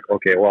just like,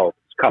 okay, well,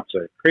 cops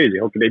are crazy.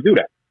 How could they do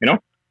that?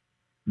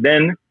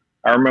 Then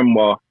I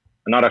remember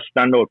another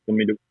standout for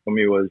me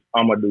was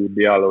Amadou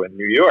Diallo in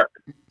New York,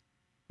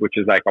 which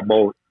is like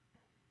about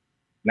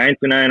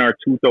 99 or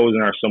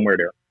 2000 or somewhere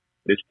there.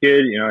 This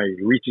kid, he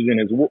reaches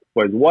in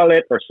for his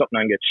wallet or something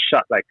and gets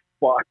shot like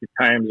 40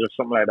 times or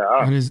something like that.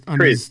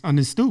 On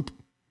his stoop.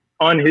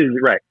 At his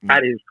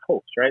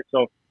house, right?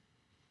 So,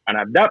 and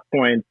at that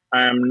point,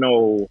 I am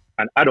now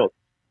an adult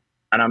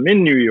and I'm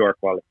in New York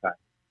all the time.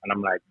 And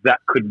I'm like, that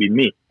could be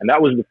me. And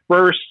that was the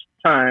first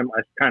time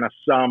I kind of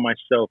saw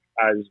myself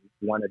as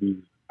one of these,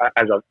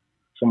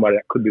 somebody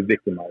that could be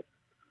victimized.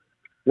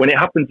 When it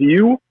happened to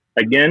you,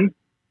 again,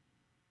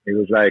 it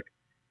was like,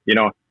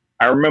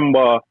 I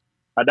remember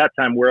at that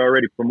time we're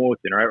already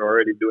promoting, right? We're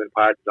already doing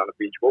parties on the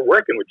beach. We're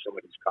working with some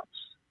of these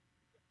cops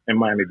in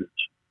Miami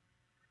Beach.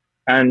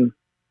 And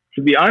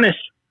to be honest,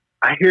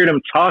 I hear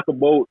them talk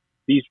about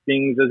these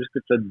things as if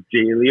it's a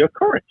daily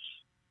occurrence.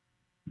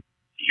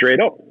 Straight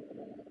up.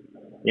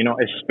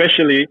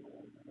 Especially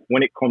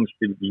when it comes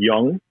to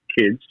young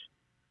kids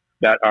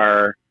that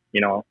are,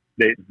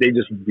 they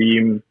just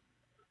deem,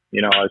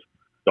 as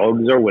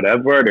thugs or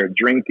whatever. They're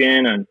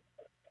drinking and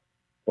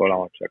hold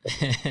on a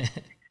second.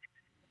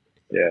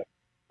 Yeah.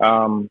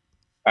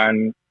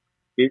 And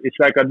it's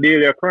like a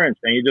daily occurrence.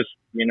 And you just,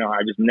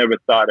 I just never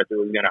thought that it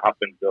was going to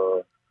happen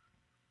to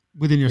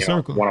within your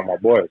circle. One of my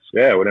boys.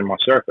 Yeah, within my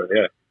circle.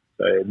 Yeah.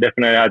 So I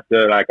definitely had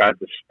to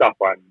stop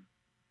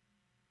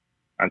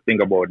and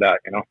think about that,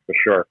 for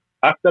sure.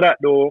 After that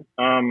though,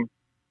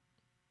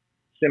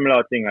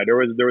 similar thing. There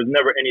was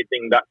never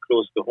anything that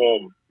close to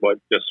home, but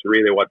just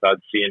really what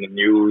I'd see in the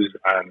news.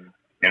 And,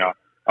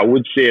 I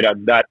would say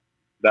that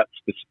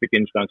specific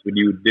instance with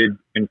you did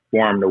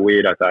inform the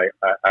way that I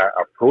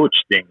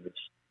approached things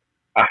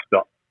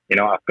after.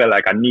 I felt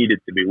like I needed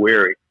to be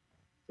wary,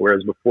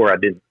 whereas before I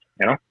didn't,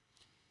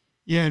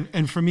 Yeah,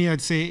 and for me,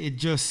 I'd say it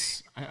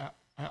just, I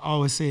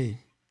always say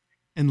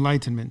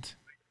enlightenment.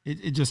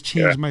 It just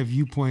changed my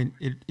viewpoint.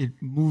 It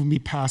moved me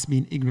past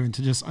being ignorant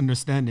to just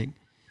understanding.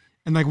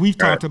 And like we've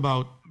talked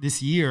about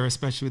this year,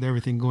 especially with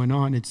everything going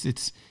on,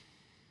 it's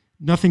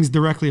nothing's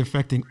directly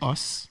affecting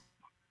us,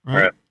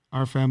 right?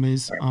 Our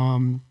families.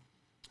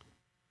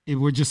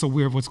 We're just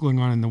aware of what's going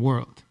on in the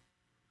world,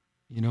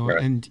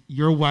 and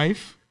your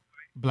wife,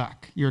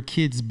 Black, your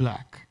kids,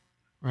 Black,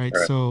 right?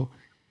 So,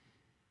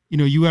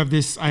 you have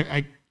this,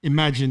 I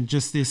imagine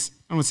just this, I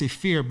don't want to say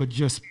fear, but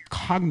just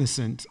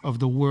cognizant of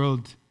the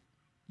world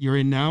you're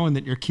in now and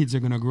that your kids are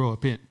going to grow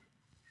up in.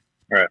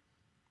 Right.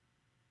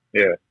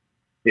 Yeah.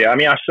 Yeah. I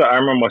mean, I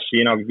remember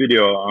seeing a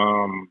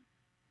video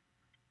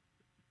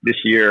this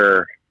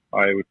year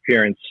with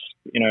parents.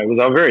 You know, it was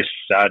a very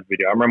sad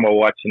video. I remember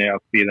watching it and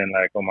feeling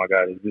like, oh my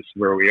God, is this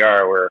where we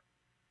are? Where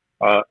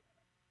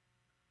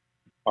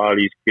all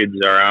these kids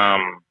are,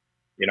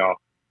 you know,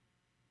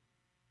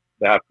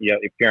 the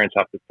parents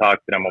have to talk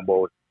to them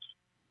about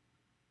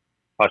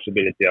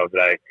possibility of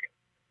like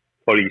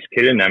police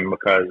killing them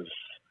because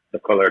the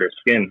color of their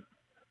skin,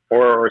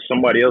 or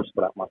somebody else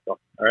for that matter. All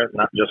right,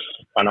 not just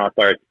an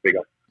authority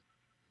figure.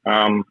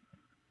 I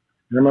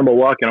remember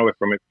walking away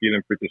from it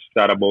feeling pretty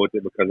sad about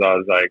it because I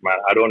was like, man,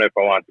 I don't know if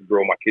I want to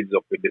grow my kids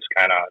up with this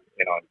kind of,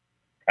 you know,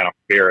 kind of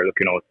fear,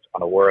 looking out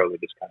on the world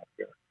with this kind of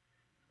fear.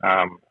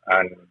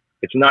 And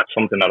it's not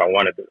something that I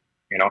want to do,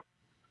 you know.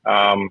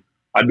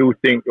 I do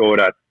think though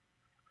that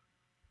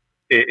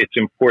it's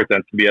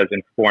important to be as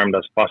informed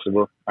as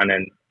possible, and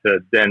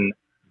then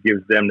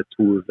give them the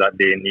tools that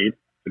they need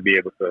to be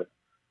able to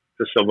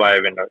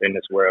survive in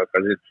this world,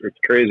 because it's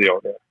crazy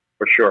out there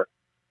for sure.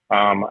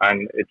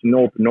 And it's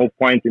no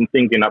point in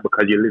thinking that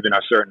because you live in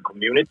a certain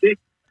community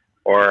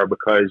or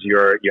because you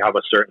have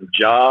a certain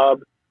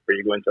job or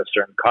you go into a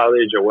certain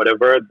college or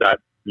whatever, that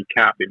you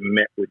can't be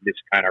met with this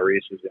kind of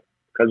racism,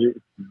 because it's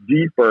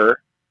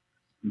deeper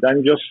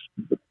than just,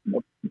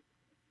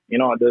 you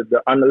know,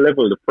 on the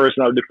level, the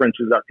personal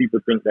differences that people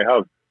think they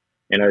have.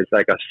 You know, it's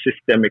like a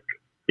systemic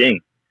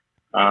thing.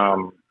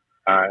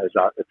 It's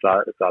a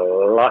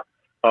lot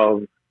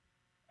of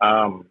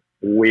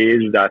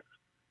ways that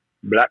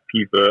Black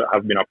people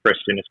have been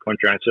oppressed in this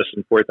country, and it's just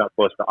important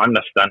for us to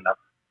understand that,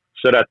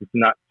 so that it's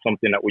not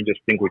something that we just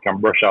think we can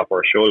brush off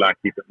our shoulder and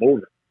keep it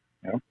moving.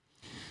 You know?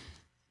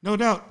 No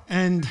doubt.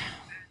 And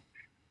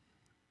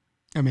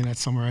I mean, that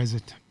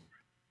summarizes it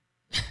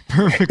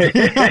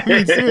perfectly. I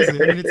mean,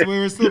 seriously. I mean, it's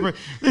where we're still.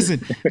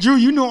 Listen, Drew,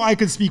 you know I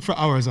could speak for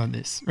hours on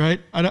this, right?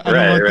 I don't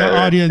want the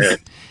audience. Yeah. I'm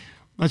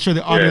not sure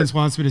the audience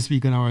wants me to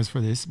speak on hours for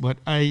this, but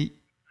I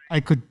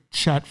could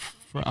chat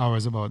for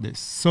hours about this.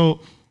 So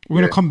we're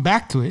going to come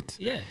back to it.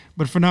 Yeah.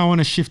 But for now, I want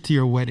to shift to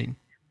your wedding,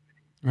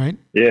 right?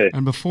 Yeah.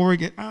 And before we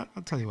get, I'll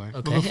tell you why.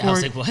 Okay. I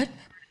was like, what?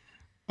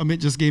 Amit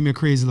just gave me a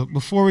crazy look.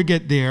 Before we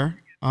get there.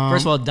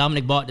 First of all,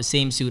 Dominic bought the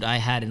same suit I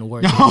had in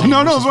work. No, but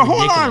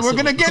hold on. We're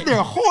going to get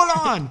there. Hold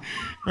on.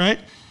 Right?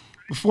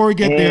 Before we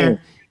get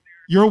there,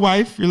 your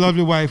wife, your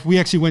lovely wife, we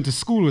actually went to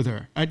school with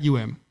her at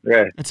UM.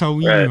 Right. That's how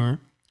we knew her.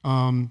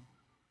 I'm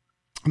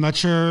not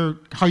sure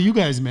how you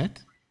guys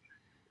met,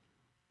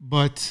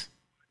 but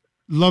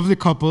lovely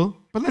couple.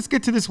 But let's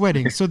get to this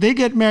wedding. So they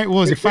get married, what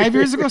was it, 5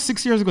 years ago,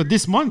 6 years ago,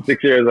 this month?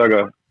 6 years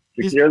ago.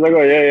 6 years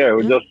ago, yeah.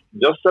 We just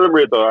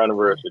celebrated our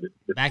anniversary.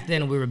 Back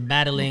then, we were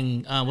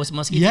battling, what's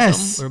mosquito?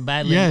 Yes. We were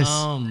battling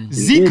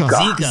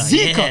Zika.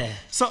 Yeah.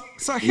 So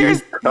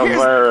here's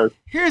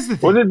the thing.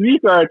 Was it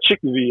Zika or Chick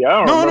V?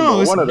 I don't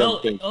remember. One of them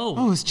things.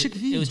 Oh, it was Chick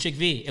V. It was Chick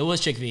V. It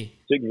was Chick V.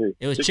 Chick V.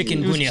 It was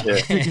chikungunya.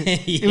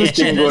 It was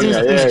Chick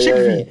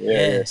V.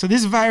 Yeah. So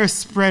this virus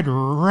spread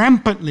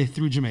rampantly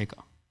through Jamaica.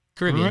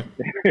 Caribbean.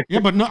 Right?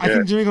 Yeah, but no, I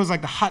think Jamaica was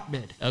like the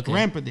hotbed. Okay.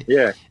 Rampantly.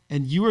 Yeah.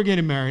 And you were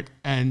getting married,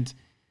 and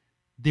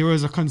there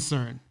was a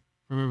concern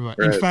from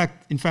everybody. Right.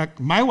 In fact,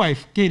 my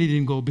wife Katie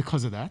didn't go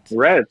because of that.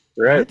 Right.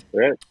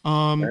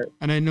 And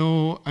I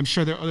know, I'm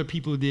sure there are other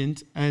people who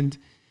didn't. And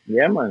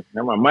yeah, man.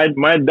 My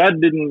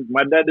dad didn't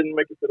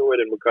make it to the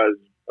wedding because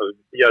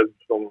he has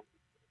some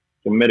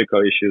medical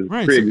issues,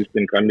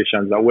 pre-existing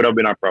conditions that would have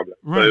been a problem.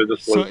 Right.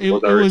 So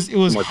it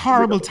was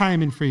horrible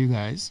timing for you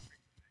guys.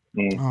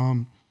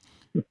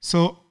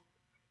 So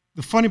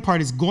the funny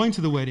part is, going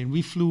to the wedding,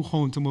 we flew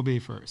home to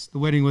Mobay first. The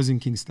wedding was in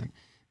Kingston.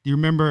 Do you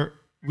remember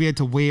we had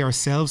to weigh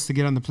ourselves to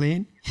get on the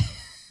plane? Do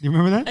you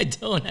remember that? I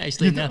don't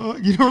actually know.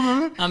 You don't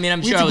remember that? I mean,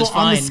 I'm sure I was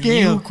fine. On the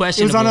scale. You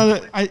questionable.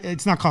 It was on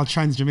it's not called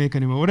Trans Jamaica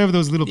anymore. Whatever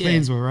those little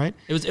planes were, right?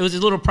 It was a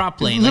little prop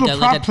plane. Little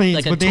prop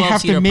planes, but they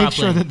have to make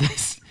sure that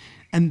this,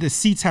 and the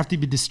seats have to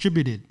be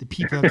distributed. The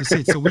people have to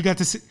sit. So we got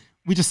to sit.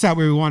 We just sat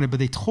where we wanted, but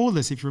they told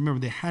us, if you remember,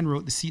 they hand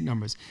wrote the seat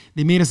numbers.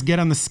 They made us get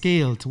on the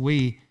scale to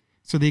weigh,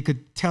 so they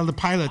could tell the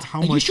pilot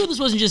how much. Are you sure this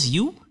wasn't just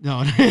you?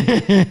 No,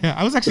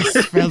 I was actually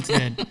svelte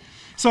then.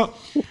 So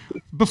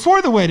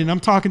before the wedding, I'm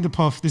talking to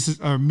Puff. This is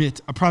our Mitt.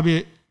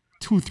 Probably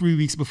 2-3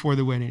 weeks before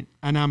the wedding,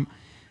 and I'm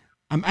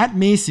at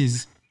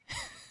Macy's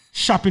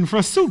shopping for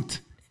a suit,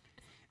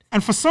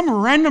 and for some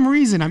random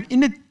reason, I'm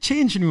in the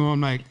changing room. I'm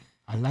like,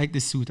 I like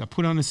this suit. I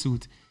put on a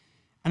suit,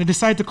 and I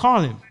decide to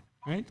call him.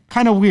 Right?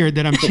 Kind of weird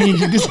that I'm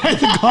changing. Decide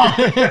to call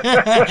him.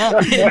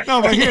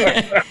 No, but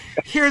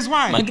here's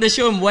why. I'm gonna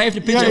show him wife the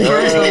picture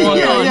first,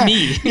 on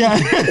me.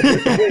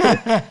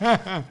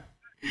 Yeah.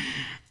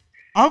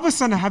 All of a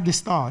sudden, I have this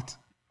thought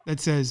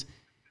that says,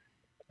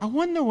 I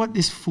wonder what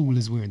this fool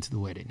is wearing to the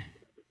wedding,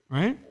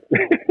 right?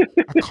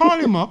 I call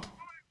him up.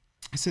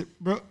 I said,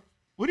 bro,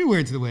 what are you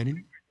wearing to the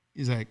wedding?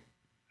 He's like,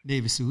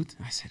 Navy suit.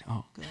 I said,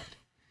 oh, God.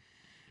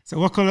 So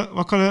what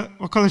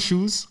color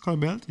shoes? Color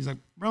belt? He's like,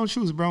 brown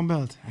shoes, brown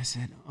belt. I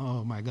said,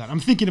 oh my God.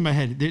 I'm thinking in my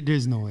head,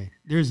 there's no way.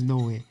 There's no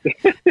way.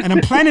 And I'm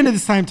planning at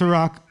this time to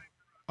rock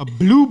a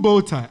blue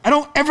bow tie. I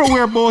don't ever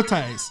wear bow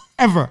ties,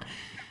 ever.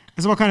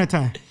 I said, what kind of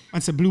tie? I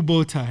said, blue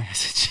bow tie. I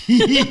said,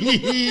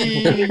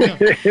 gee.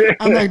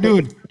 I'm like,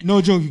 dude,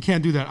 no joke, you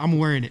can't do that. I'm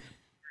wearing it.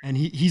 And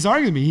he's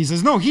arguing me. He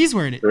says, no, he's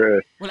wearing it.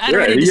 Well, I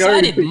already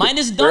decided. Mine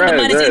is done. The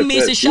man is in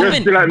Macy's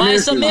shopping. Buy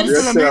some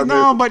else.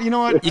 No, but you know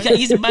what? You can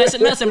easily buy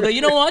some else. And go,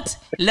 you know what?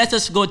 Let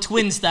us go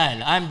twin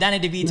style. I'm Danny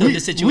DeVito in the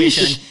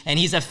situation, and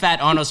he's a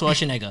fat Arnold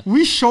Schwarzenegger.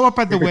 We show up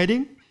at the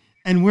wedding,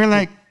 and we're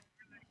like,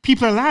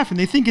 people are laughing.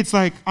 They think it's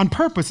like on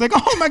purpose. Like,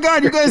 oh my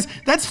God, you guys,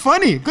 that's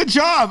funny. Good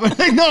job.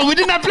 Like, no, we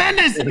did not plan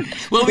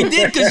this. Well, we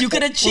did because you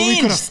could have changed.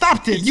 We could have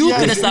stopped it. You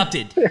could have stopped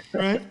it.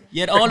 Right? You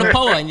had all the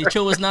power, and you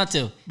chose not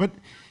to. But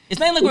it's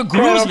not like we're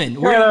groomsmen.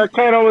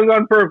 Kind of was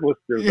on purpose.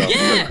 Too,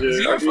 yeah,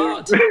 it's your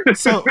fault.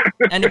 So,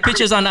 and the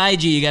picture's on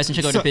IG. You guys can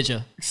check out the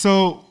picture.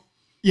 So,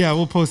 yeah,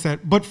 we'll post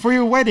that. But for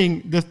your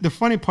wedding, the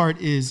funny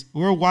part is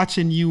we're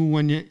watching you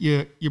when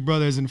your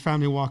brothers and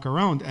family walk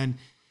around. And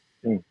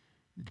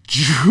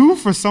Drew,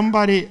 for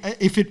somebody,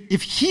 if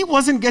he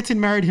wasn't getting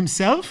married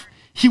himself,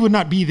 he would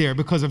not be there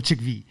because of Chick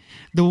V.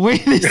 The way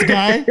this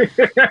guy,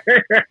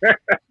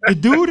 the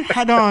dude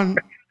had on...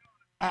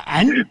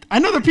 And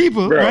other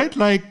people, bro, right?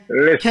 Like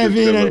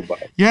Kevin, and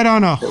you had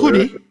on a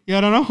hoodie. You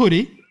had on a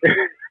hoodie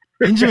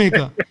in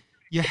Jamaica.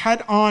 You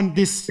had on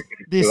this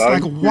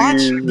like watch,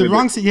 the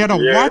wrong thing. You had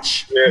a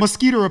watch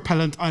mosquito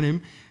repellent on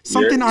him.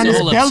 Something on his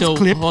belt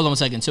clip. Hold on a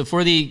second. So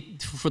for the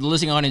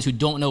listening audience who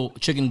don't know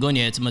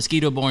chikungunya, it's a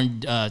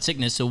mosquito-borne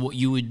sickness. So what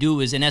you would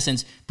do is, in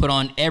essence, put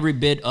on every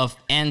bit of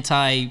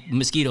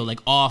anti-mosquito,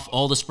 like off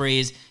all the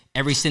sprays,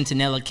 every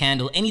Centinela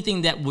candle,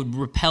 anything that would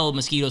repel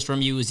mosquitoes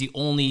from you is the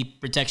only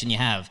protection you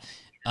have.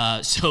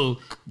 So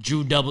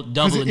Drew double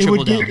and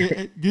triple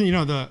down. You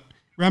know, the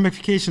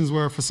ramifications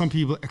were for some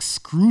people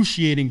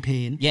excruciating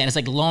pain. Yeah, and it's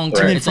like long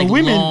term. And it's for like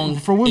women, long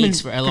for women,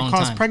 aches for a long could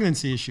cause time.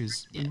 pregnancy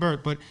issues in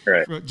birth, but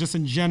just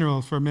in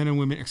general for men and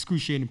women,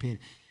 excruciating pain.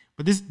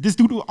 But this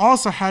dude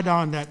also had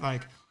on that,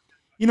 like,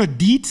 you know,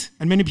 DEET,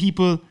 and many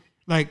people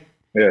like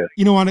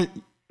you know want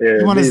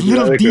as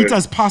little DEET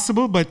as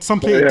possible, but some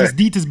places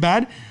DEET is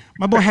bad.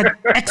 My boy had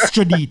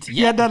extra DEET.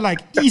 He had that like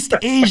East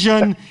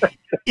Asian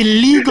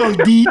illegal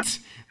DEET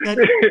that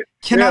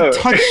cannot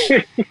touch,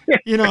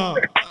 you know,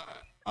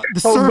 the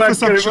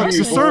surface of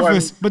the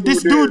surface. But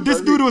this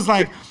dude was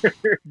like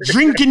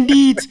drinking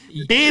DEET,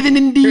 bathing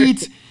in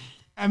DEET.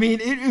 I mean,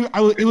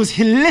 it was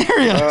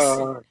hilarious.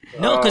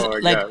 No, because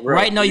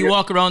right now you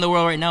walk around the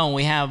world right now and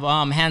we have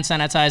hand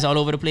sanitizer all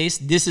over the place.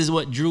 This is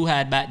what Drew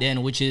had back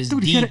then, which is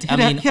DEET. He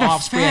had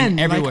off spray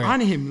everywhere. Like,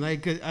 on him.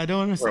 Like, I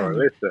don't understand. Bro,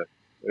 listen,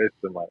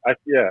 man.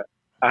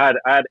 I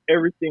had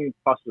everything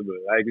possible.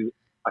 Like,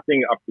 I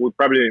think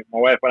my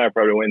wife and I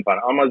probably went on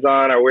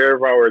Amazon or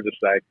wherever. I were just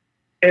like,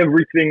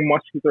 everything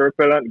mosquito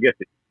repellent, get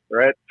it,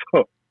 right?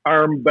 So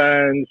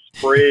armbands,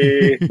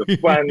 spray, the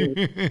fun.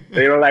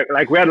 You know,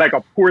 like we had like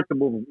a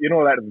portable, you know,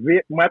 like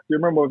vape mat. You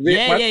remember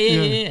vape mat?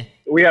 Yeah.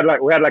 We had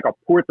like a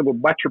portable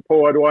battery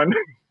powered one.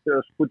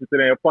 Just put it in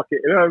your pocket.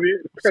 You know what I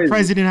mean?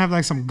 Surprised you didn't have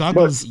like some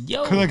goggles.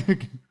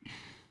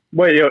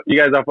 But you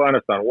guys have to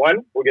understand,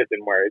 one, we're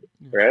getting married,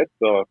 right?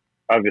 So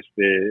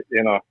obviously,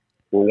 you know,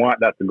 we want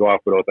that to go off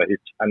without a hitch.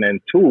 And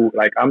then two,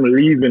 like, I'm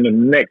leaving the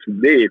next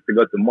day to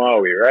go to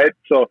Maui, right?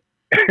 So,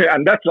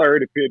 and that's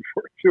already paid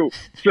for too.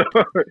 So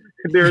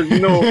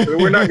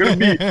we're not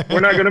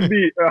gonna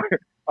be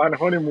on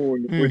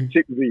honeymoon with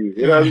Chick V.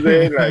 You know what I'm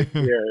saying? Like,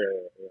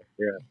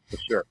 yeah, for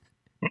sure.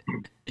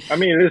 I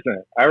mean,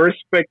 listen, I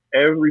respect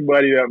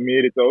everybody that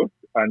made it out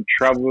and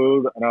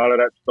traveled and all of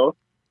that stuff.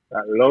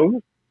 That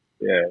love.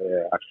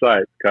 Yeah, I saw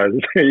it, because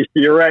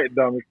you're right,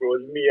 Dom. If it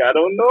was me, I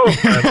don't know.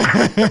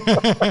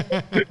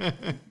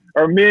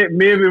 Or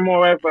maybe my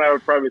wife and I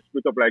would probably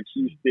split up, like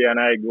she stay and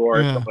I go,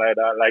 or something like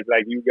that,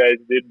 like you guys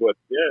did. But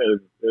yeah,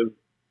 it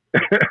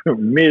was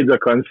major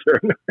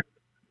concern.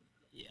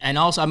 And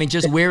also, I mean,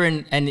 just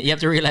wearing, and you have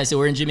to realize that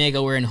we're in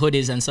Jamaica, wearing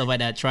hoodies and stuff like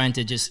that, trying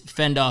to just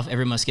fend off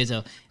every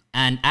mosquito.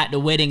 And at the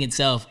wedding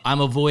itself,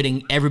 I'm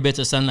avoiding every bit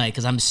of sunlight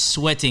because I'm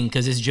sweating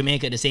because it's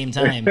Jamaica at the same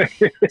time.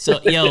 So,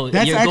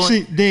 that's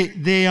actually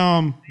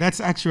that's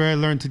actually where I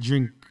learned to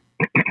drink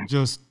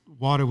just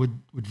water with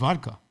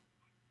vodka.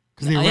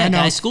 Because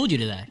I schooled you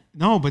to that.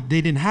 No, but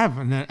they didn't have,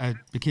 and I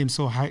became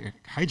so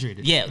hydrated.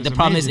 Yeah, the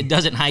problem is it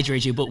doesn't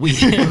hydrate you, but you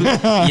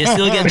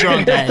still get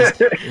drunk, guys.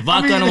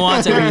 Vodka and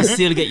water, you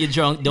still get you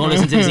drunk. Don't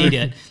listen to this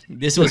idiot.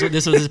 This was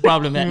his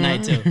problem that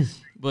night too.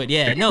 But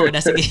yeah, no,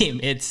 that's the game.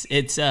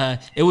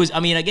 It was. I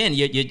mean, again,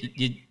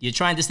 you're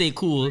trying to stay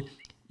cool,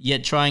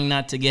 yet trying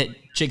not to get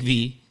Chick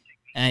V,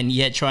 and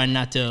yet trying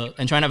to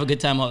have a good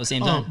time all at the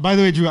same time. By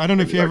the way, Drew, I don't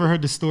know if you ever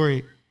heard the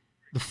story.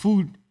 The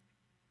food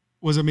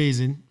was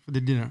amazing for the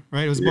dinner,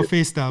 right? It was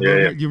buffet style.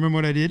 Yeah. You remember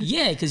what I did?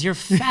 Yeah, because you're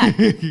fat.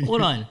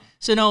 Hold on.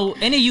 So no,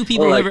 any of you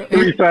people ever?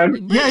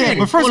 Yeah.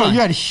 But first of all, you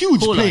had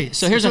huge plates.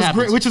 So here's what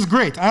happens. Which is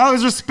great. I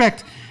always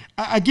respect.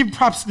 I give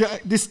props.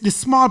 This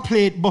small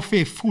plate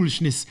buffet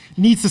foolishness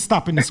needs to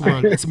stop in this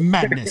world. It's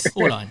madness.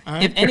 Hold on.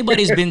 Right? If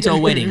anybody's been to a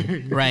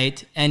wedding,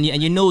 right, and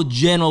you know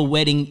general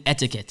wedding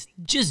etiquette,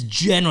 just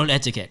general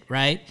etiquette,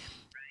 right,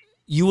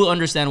 you will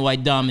understand why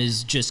Dom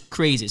is just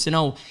crazy. So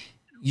no,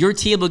 your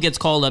table gets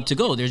called up to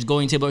go. There's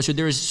going table, so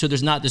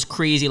there's not this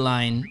crazy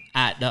line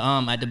at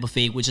the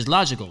buffet, which is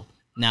logical.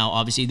 Now,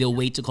 obviously, they'll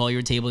wait to call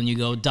your table, and you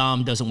go,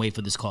 Dom doesn't wait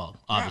for this call,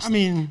 obviously.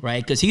 I mean,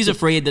 right? Because he's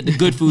afraid that the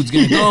good food's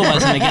going to go while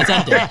somebody gets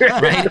up there,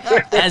 right?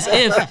 As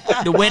if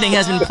the wedding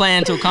has been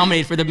planned to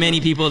accommodate for the many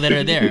people that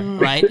are there,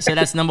 right? So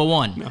that's number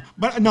one.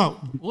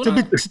 No,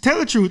 but to tell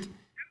the truth,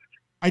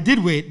 I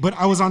did wait, but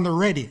I was on the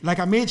ready. Like,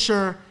 I made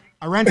sure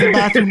I ran to the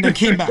bathroom, then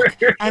came back.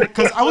 And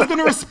because I was going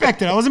to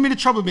respect it. I wasn't being a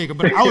troublemaker,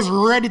 but I was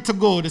ready to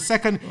go. The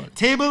second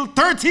table,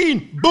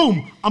 13,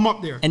 boom, I'm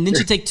up there. And didn't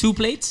you take 2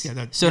 plates? Yeah.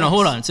 Now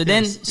hold on. So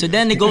then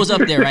it goes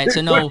up there, right?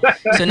 So now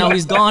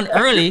he's gone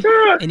early,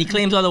 and he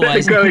claims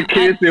otherwise.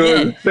 Exactly,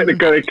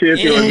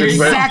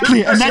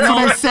 and that's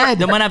what I said.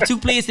 The man have 2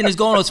 plates and he's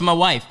going out to my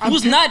wife,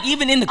 who's not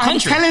even in the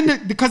country. I'm telling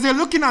them, because they're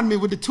looking at me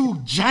with the 2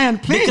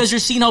 giant plates. Because you're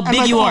seeing how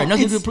big you are.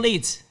 Nothing but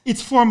plates. It's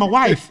for my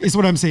wife, is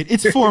what I'm saying.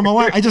 It's for my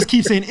wife. I just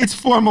keep saying it's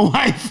for my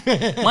wife.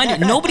 Mind you,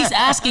 nobody's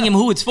asking him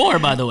who it's for,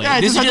 by the way.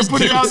 Yeah, this is just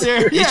put guilt. It out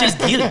there. It's just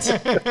guilt,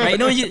 right?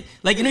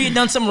 You've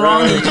done something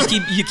wrong, and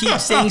you keep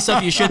saying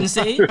stuff you shouldn't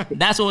say.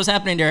 That's what was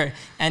happening there.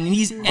 And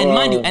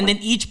mind you, and then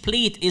each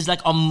plate is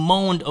like a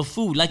mound of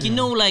food. Like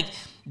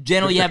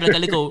generally you have like a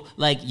little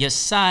like your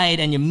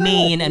side and your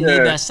main and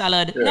maybe a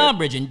salad. Yeah. No,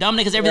 Bridget,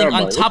 Dominic has everything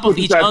on top of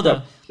each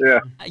other. Yeah.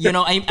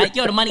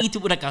 The man eat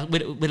it with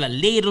with a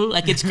ladle.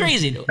 Like, it's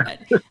crazy though.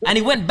 And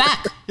he went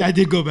back. Yeah, I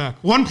did go back.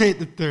 1 plate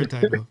the third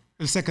time though.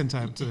 The second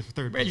time to the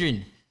third.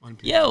 Bridget.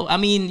 I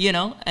mean,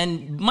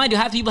 and mind you,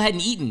 half people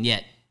hadn't eaten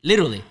yet.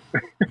 Literally.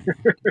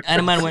 And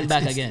the man went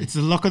back again. It's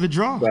the luck of the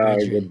draw.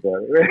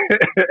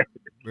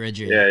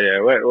 Bridget. Yeah.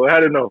 We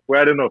had enough. We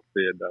had enough to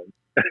it, Dom.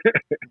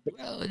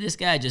 Well, this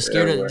guy just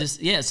scared of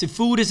so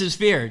food is his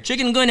fear.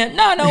 Chicken going there?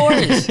 No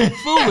worries.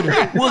 Food.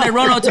 Will they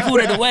run out of food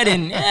at the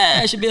wedding?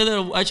 Yeah, I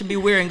should be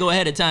weird and go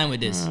ahead of time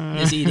with this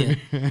eating.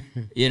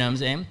 You know what I'm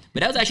saying? But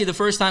that was actually the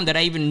first time that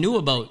I even knew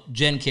about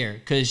GenCare,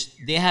 because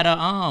they had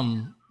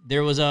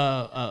there was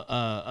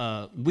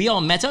we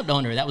all met up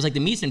down there. That was like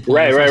the meeting point.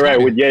 Right.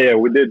 We did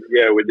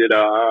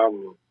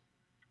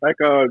like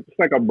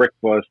a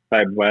breakfast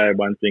type vibe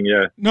and thing.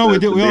 Yeah. No, we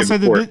did. We also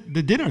had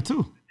the dinner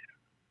too.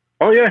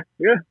 Oh yeah.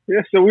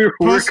 So we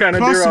were kind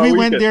of there. Plus, we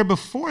went there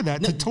before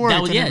that to tour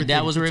it.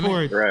 That was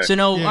right. So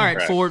all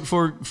right,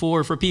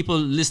 for people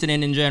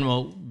listening in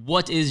general,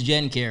 what is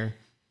GenCare?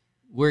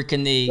 Where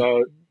can they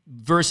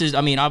versus? I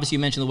mean, obviously you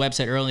mentioned the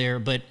website earlier,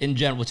 but in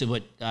general, what's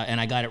what?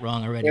 And I got it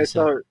wrong already. Yeah,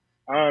 so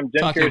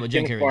GenCare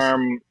Skin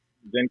Farm.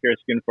 GenCare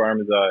Skin Farm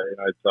is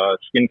it's a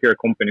skincare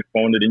company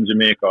founded in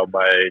Jamaica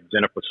by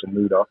Jennifer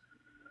Samuda,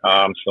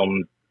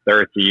 some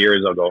 30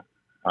 years ago.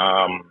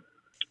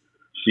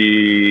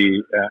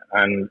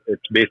 And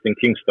it's based in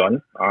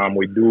Kingston.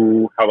 We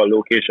do have a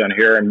location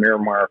here in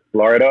Miramar,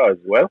 Florida as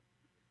well.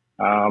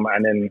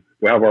 And then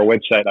we have our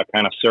website that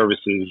kind of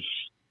services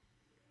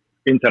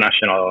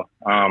international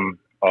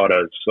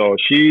orders. So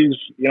she's,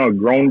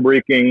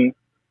 groundbreaking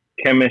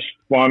chemist,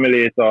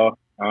 formulator,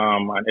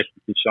 and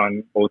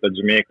esthetician out of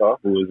Jamaica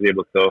who is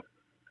able to,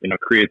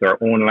 create our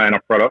own line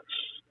of products.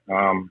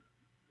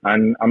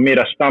 And I made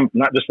a stamp,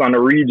 not just on the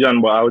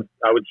region, but I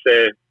would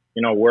say,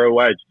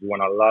 worldwide. She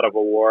won a lot of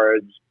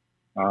awards.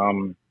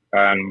 And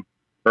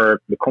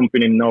the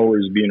company now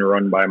is being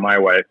run by my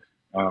wife,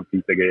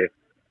 Peter Gay.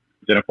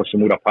 Jennifer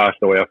Samuda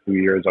passed away a few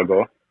years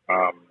ago.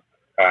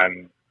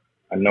 And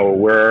I know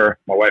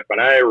my wife and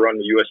I run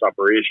the U.S.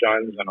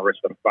 operations, and the rest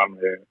of the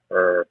family,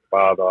 her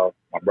father,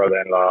 my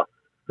brother-in-law,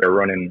 they're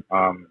running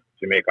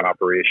Jamaican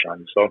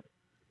operations. So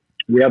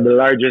we have the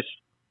largest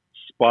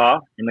spa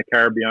in the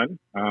Caribbean,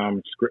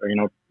 we're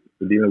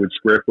dealing with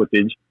square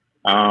footage.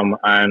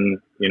 And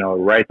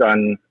right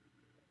on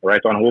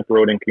Hope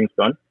Road in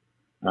Kingston.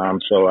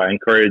 So I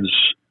encourage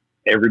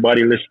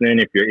everybody listening,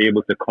 if you're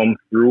able to come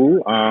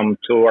through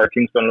to our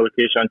Kingston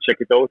location, check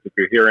it out. If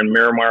you're here in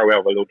Miramar, we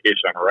have a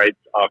location right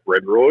off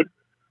Red Road,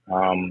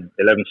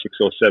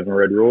 11607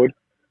 Red Road.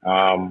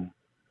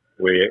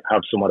 We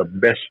have some of the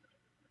best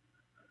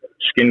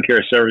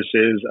skincare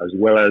services, as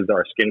well as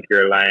our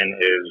skincare line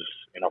is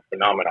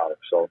phenomenal.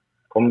 So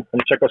come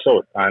check us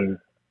out and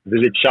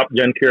visit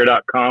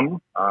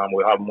shopgencare.com.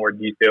 We'll have more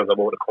details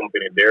about the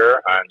company there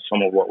and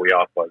some of what we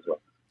offer as well.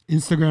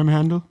 Instagram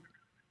handle?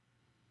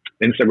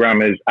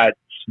 Instagram is at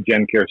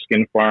GenCare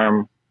Skin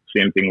Farm.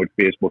 Same thing with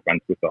Facebook and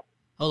Twitter.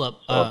 Hold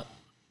up.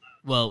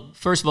 Well,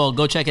 first of all,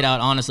 go check it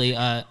out. Honestly,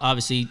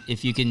 obviously,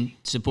 if you can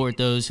support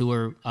those who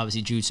are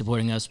obviously Jude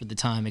supporting us with the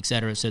time,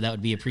 etc., so that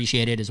would be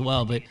appreciated as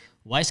well. But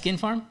why Skin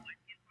Farm?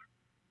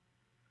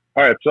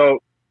 All right. So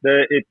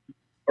it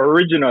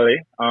originally,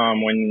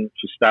 when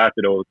she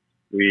started out,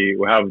 they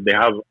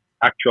have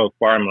actual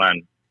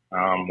farmland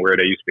where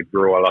they used to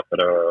grow a lot of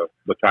the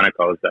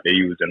botanicals that they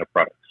use in the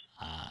products.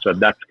 So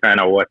that's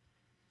kind of what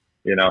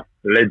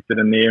led to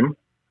the name.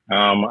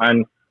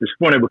 And it's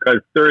funny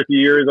because 30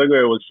 years ago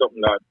it was something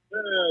that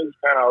it's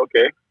kind of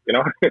okay, you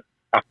know.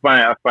 I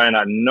find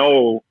that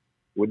now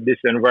with this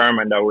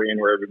environment that we're in,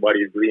 where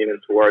everybody's leaning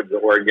towards the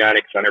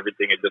organics and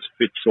everything, it just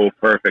fits so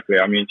perfectly.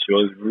 I mean, she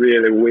was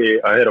really way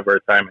ahead of her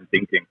time in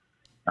thinking.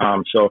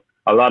 So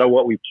a lot of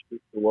what we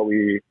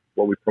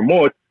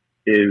promote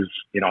is,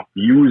 you know,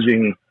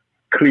 using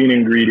clean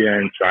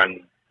ingredients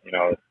and, you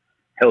know,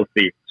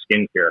 healthy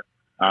skincare.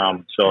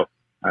 So,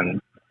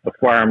 and the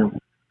farm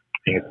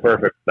thing is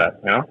perfect for that,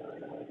 you know.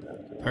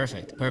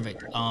 Perfect.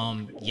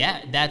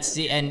 Yeah, that's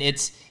the, and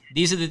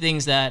these are the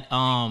things that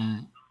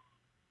Dom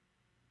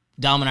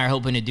and I are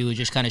hoping to do, is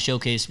just kind of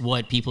showcase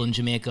what people in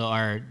Jamaica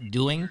are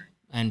doing,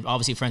 and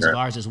obviously friends of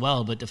ours as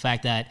well. But the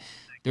fact that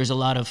there's a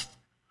lot of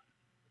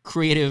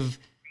creative,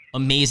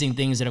 amazing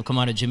things that have come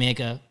out of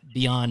Jamaica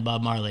beyond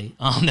Bob Marley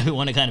that we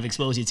want to kind of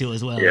expose you to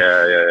as well.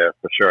 Yeah,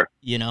 for sure.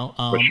 You know,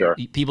 for sure.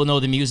 People know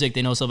the music,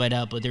 they know stuff like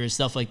that, but there is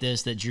stuff like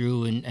this that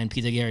Drew and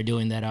Peter Gay are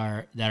doing that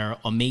are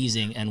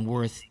amazing and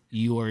worth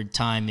your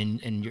time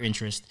and your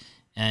interest.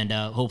 And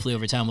hopefully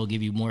over time we'll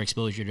give you more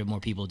exposure to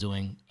more people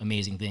doing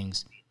amazing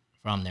things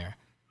from there.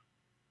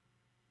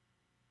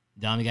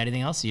 Dom, you got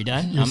anything else? You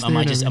done?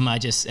 Am I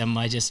just?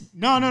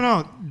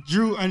 No.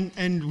 Drew,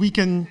 and we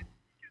can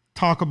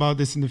talk about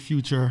this in the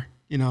future.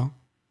 You know,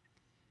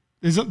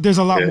 there's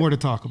a lot more to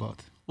talk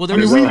about. Well,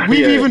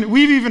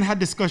 we've even had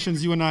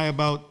discussions, you and I,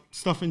 about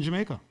stuff in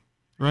Jamaica,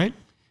 right?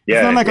 Yeah,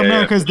 it's not like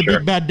America is the sure.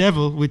 big bad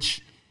devil,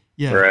 which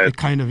it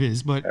kind of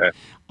is. But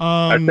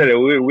I said it.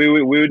 We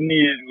would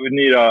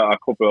need a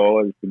couple of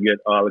hours to get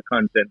all the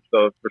content.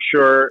 So for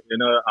sure, you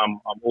know, I'm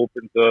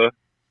open to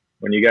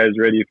when you guys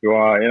ready. If you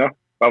want, you know,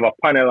 have a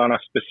panel on a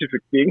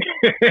specific thing.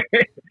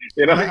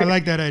 You know, I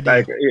like that idea.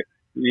 Like,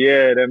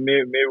 yeah, then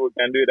maybe we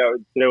can do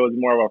that. Today was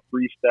more of a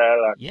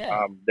freestyle. And,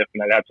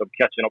 definitely have some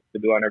catching up to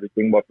do and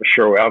everything. But for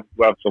sure, we have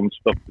some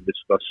stuff to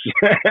discuss.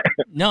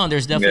 No,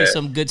 there's definitely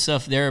some good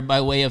stuff there by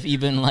way of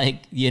even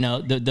like, you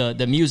know,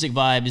 the music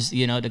vibes,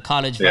 you know, the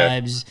college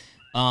vibes,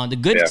 the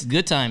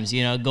good times,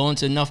 you know, going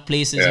to enough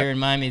places here in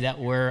Miami that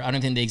I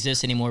don't think they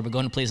exist anymore, but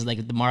going to places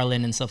like the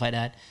Marlin and stuff like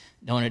that.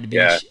 Down at the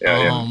beach.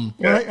 Well,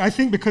 I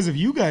think because of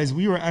you guys,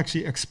 we were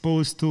actually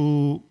exposed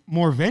to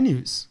more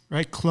venues,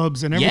 right?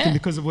 Clubs and everything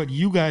because of what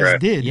you guys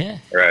did. Yeah.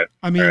 Right.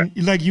 I mean,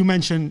 like you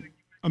mentioned,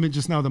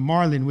 just now the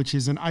Marlin, which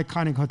is an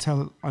iconic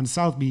hotel on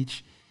South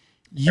Beach.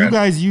 You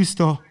guys used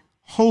to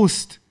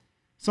host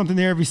something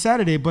there every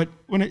Saturday, but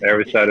when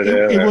every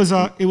Saturday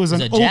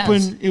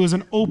it was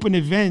an open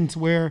event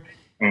where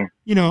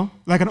you know,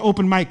 like an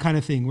open mic kind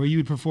of thing where you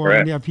would perform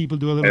and have people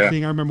do a little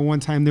thing. I remember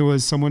one time there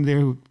was someone there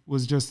who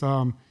was just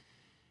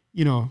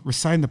you know,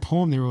 reciting the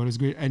poem they wrote. Is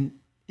great, and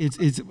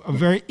it's a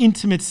very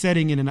intimate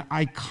setting in an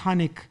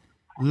iconic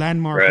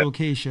landmark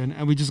location,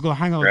 and we just go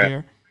hang out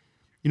there,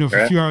 you know, for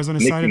a few hours on a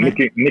Saturday night.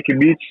 Nikki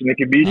Beach,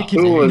 Nikki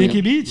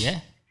Beach,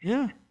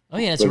 yeah. Oh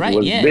yeah, that's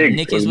right. Yeah,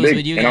 Nikki's was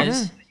with you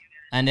guys,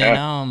 and then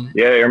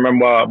I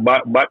remember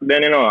back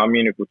then, you know, I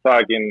mean, if we're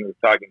talking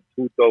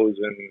 2000,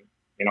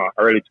 you know,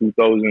 early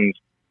 2000s,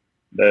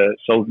 the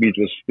South Beach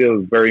was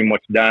still very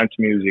much dance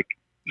music.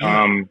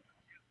 You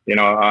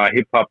know,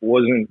 hip hop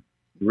wasn't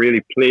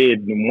really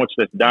played much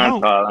less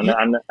dancehall,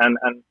 and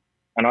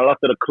a lot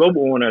of the club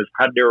owners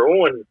had their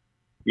own,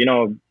 you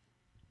know,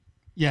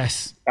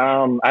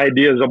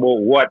 ideas about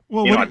what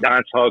a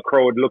dancehall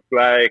crowd looked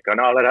like and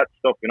all of that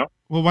stuff, you know.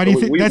 Well, why do you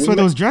think that's why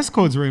those dress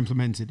codes were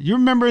implemented? You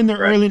remember in the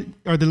early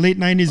or the late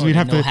 90s, we'd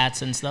have no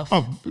hats and stuff.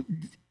 Oh,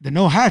 the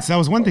no hats, that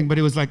was one thing, but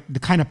it was like the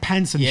kind of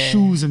pants and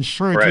shoes and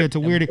shirts you had to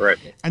wear.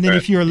 And then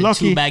if you're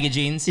lucky, 2 baggy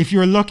jeans. If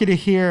you're lucky to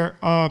hear,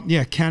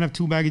 can of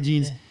 2 baggy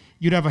jeans. Yeah.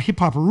 You'd have a hip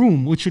hop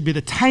room, which would be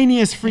the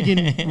tiniest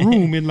friggin'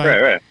 room in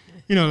like,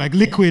 you know, like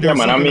Liquid or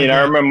something. I mean, like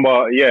I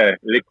remember,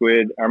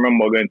 Liquid. I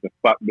remember going to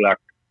Fat Black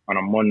on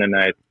a Monday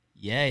night.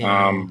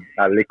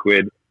 At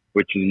Liquid,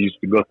 which used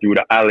to go through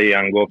the alley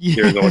and go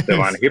upstairs or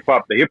whatever. And the hip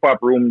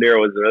hop room there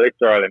was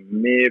literally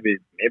maybe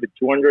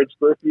 200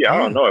 square feet. I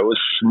don't know. It was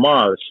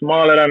smaller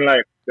than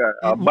like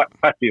a back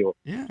patio.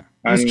 Yeah,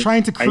 it was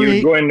trying to create. And you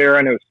was going there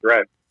and it was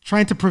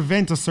trying to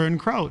prevent a certain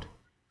crowd.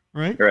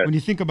 Right? When you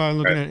think about it,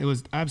 looking at it, it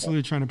was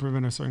absolutely trying to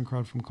prevent a certain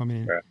crowd from coming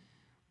in.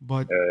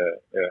 But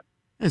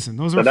listen,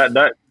 those are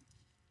man.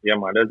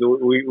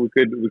 We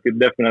could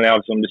definitely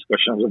have some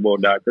discussions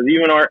about that, because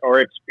even our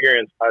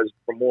experience as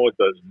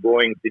promoters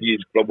going to these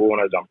club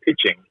owners and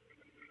pitching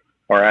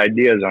our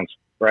ideas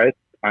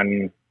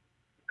and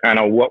kind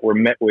of what we're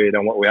met with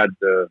and what we had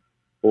to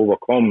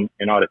overcome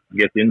in order to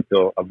get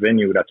into a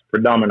venue that's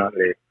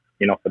predominantly,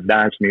 you know, for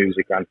dance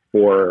music and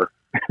for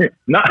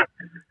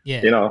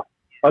you know,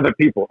 other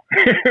people,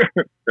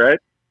 right?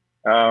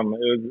 It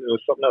was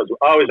something else. We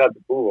always had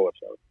to prove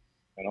ourselves,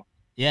 you know.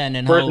 Yeah, and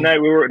then the first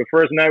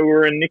night we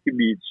were in Nikki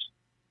Beach.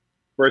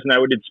 First night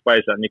we did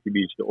Spice at Nikki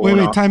Beach.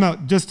 Wait, time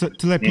out. Just to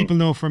let people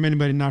know, from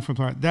anybody not from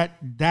Florida,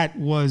 that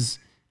was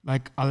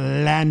like a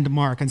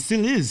landmark and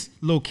still is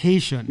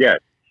location.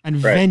 And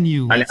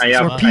venue. And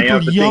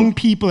young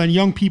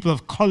people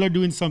of color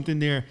doing something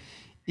there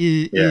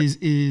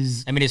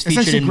is I mean, it's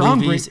featured in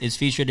movies. It's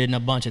featured in a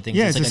bunch of things.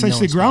 Yeah, it's like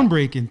essentially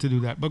groundbreaking to do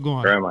that. But go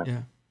on. Very much.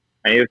 Yeah.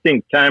 And you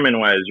think timing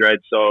wise, right?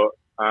 So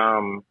I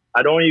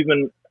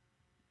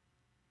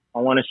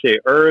want to say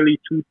early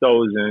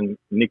 2000,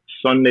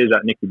 Sundays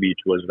at Nikki Beach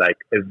was like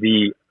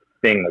the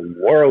thing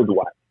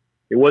worldwide.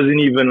 It wasn't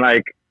even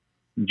like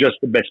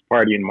just the best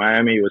party in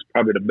Miami. It was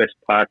probably the best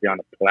party on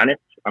the planet.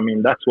 I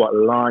mean, that's what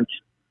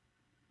launched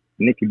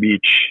Nikki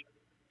Beach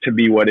to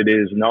be what it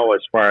is now,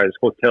 as far as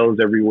hotels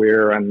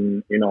everywhere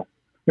and, you know,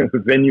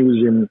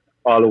 venues in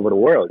all over the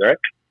world, right?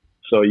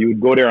 So you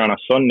would go there on a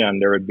Sunday and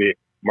there would be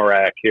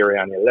Mariah Carey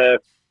on your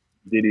left,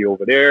 Diddy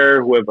over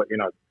there, whoever, you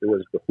know, it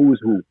was the who's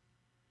who.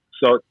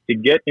 So to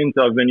get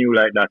into a venue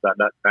like that at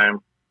that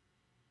time,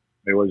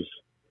 it was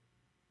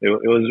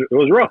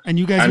rough. And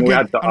you guys would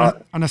get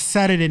on a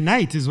Saturday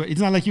night is what?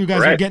 It's not like you guys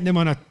were getting them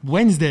on a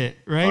Wednesday,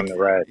 right? On the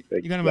right.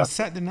 Exactly. You got them on a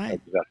Saturday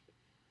night. Exactly.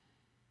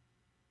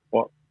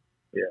 Well,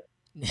 yeah.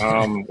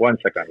 1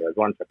 second, guys.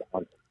 1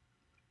 second.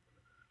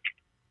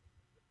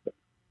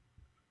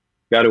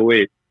 Gotta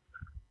wait.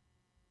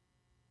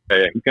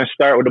 Yeah, you can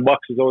start with the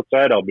boxes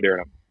outside. I'll be there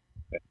now.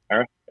 Yeah. All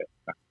right. Yeah.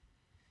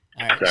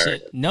 All right. So,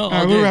 no, all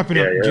right, we'll wrap it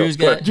up. Yeah. Drew's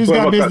got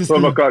business.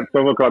 12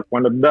 o'clock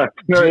on the dot.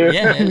 No,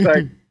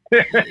 yeah.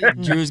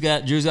 Drew's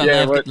got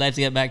life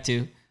to get back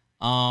to.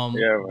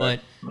 But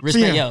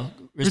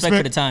respect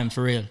for the time,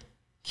 for real.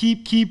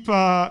 Keep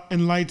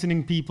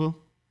enlightening people.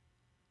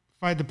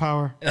 Fight the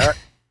power.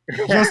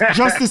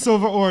 Justice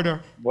over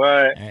order.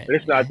 But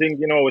listen, I think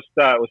we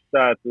start with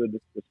our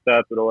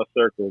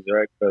circles,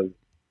 right? Because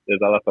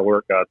there's a lot of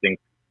work I think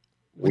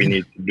we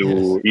need to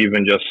do,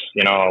 even just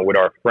with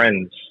our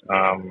friends,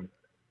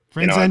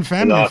 friends and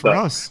family for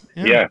us.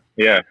 Yeah,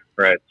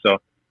 right. So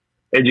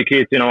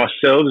educating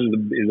ourselves is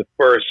the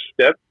first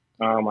step,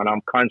 and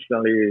I'm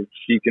constantly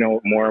seeking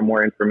out more and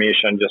more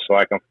information just so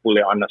I can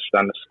fully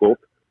understand the scope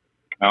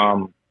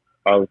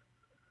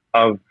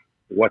of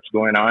what's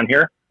going on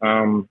here.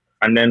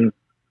 And then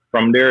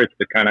from there, it's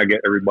to kind of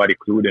get everybody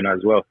clued in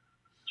as well,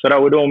 so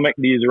that we don't make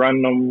these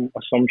random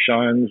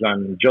assumptions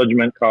and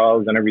judgment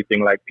calls and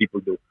everything like people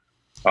do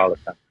all the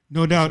time.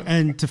 No doubt.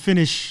 And to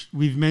finish,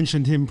 we've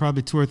mentioned him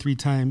probably 2 or 3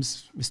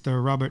 times,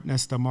 Mr. Robert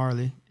Nesta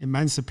Marley.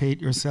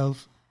 Emancipate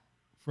yourself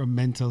from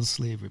mental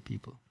slavery,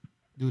 people.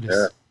 Do this.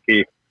 Yeah,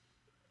 key.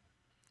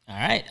 All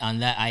right. On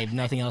that, I have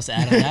nothing else to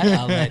add on that.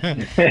 I'll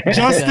let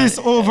Justice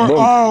over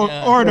all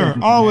order.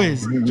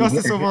 Always.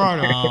 Justice over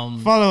order.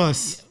 Follow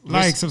us.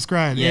 Like,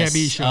 subscribe. Yes.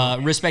 Yeah, be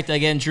sure. Respect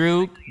again,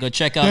 Drew. Go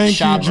check out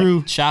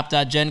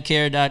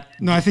shop.gencare.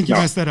 No, I think you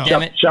messed that up.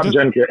 Shop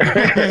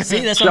Gencare. See,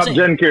 that's what I'm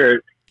saying. Gencare.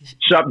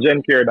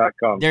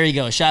 ShopGencare.com. There you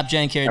go.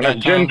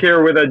 ShopGencare.com.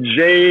 Gencare with a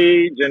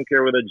J.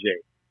 Gencare with a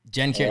J.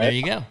 Gencare. Right. There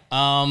you go.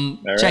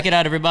 Check it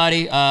out,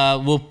 everybody.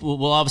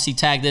 We'll obviously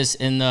tag this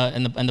in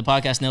the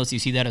podcast notes. You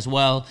see that as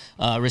well.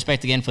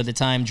 Respect again for the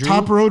time, Drew.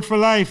 Top road for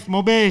life,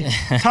 Mobe.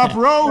 Top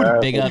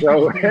road. Big up.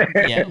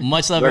 Yeah.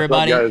 Much love,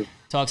 everybody.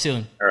 Talk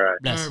soon. All right.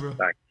 Bless. All right,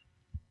 bro. Thanks.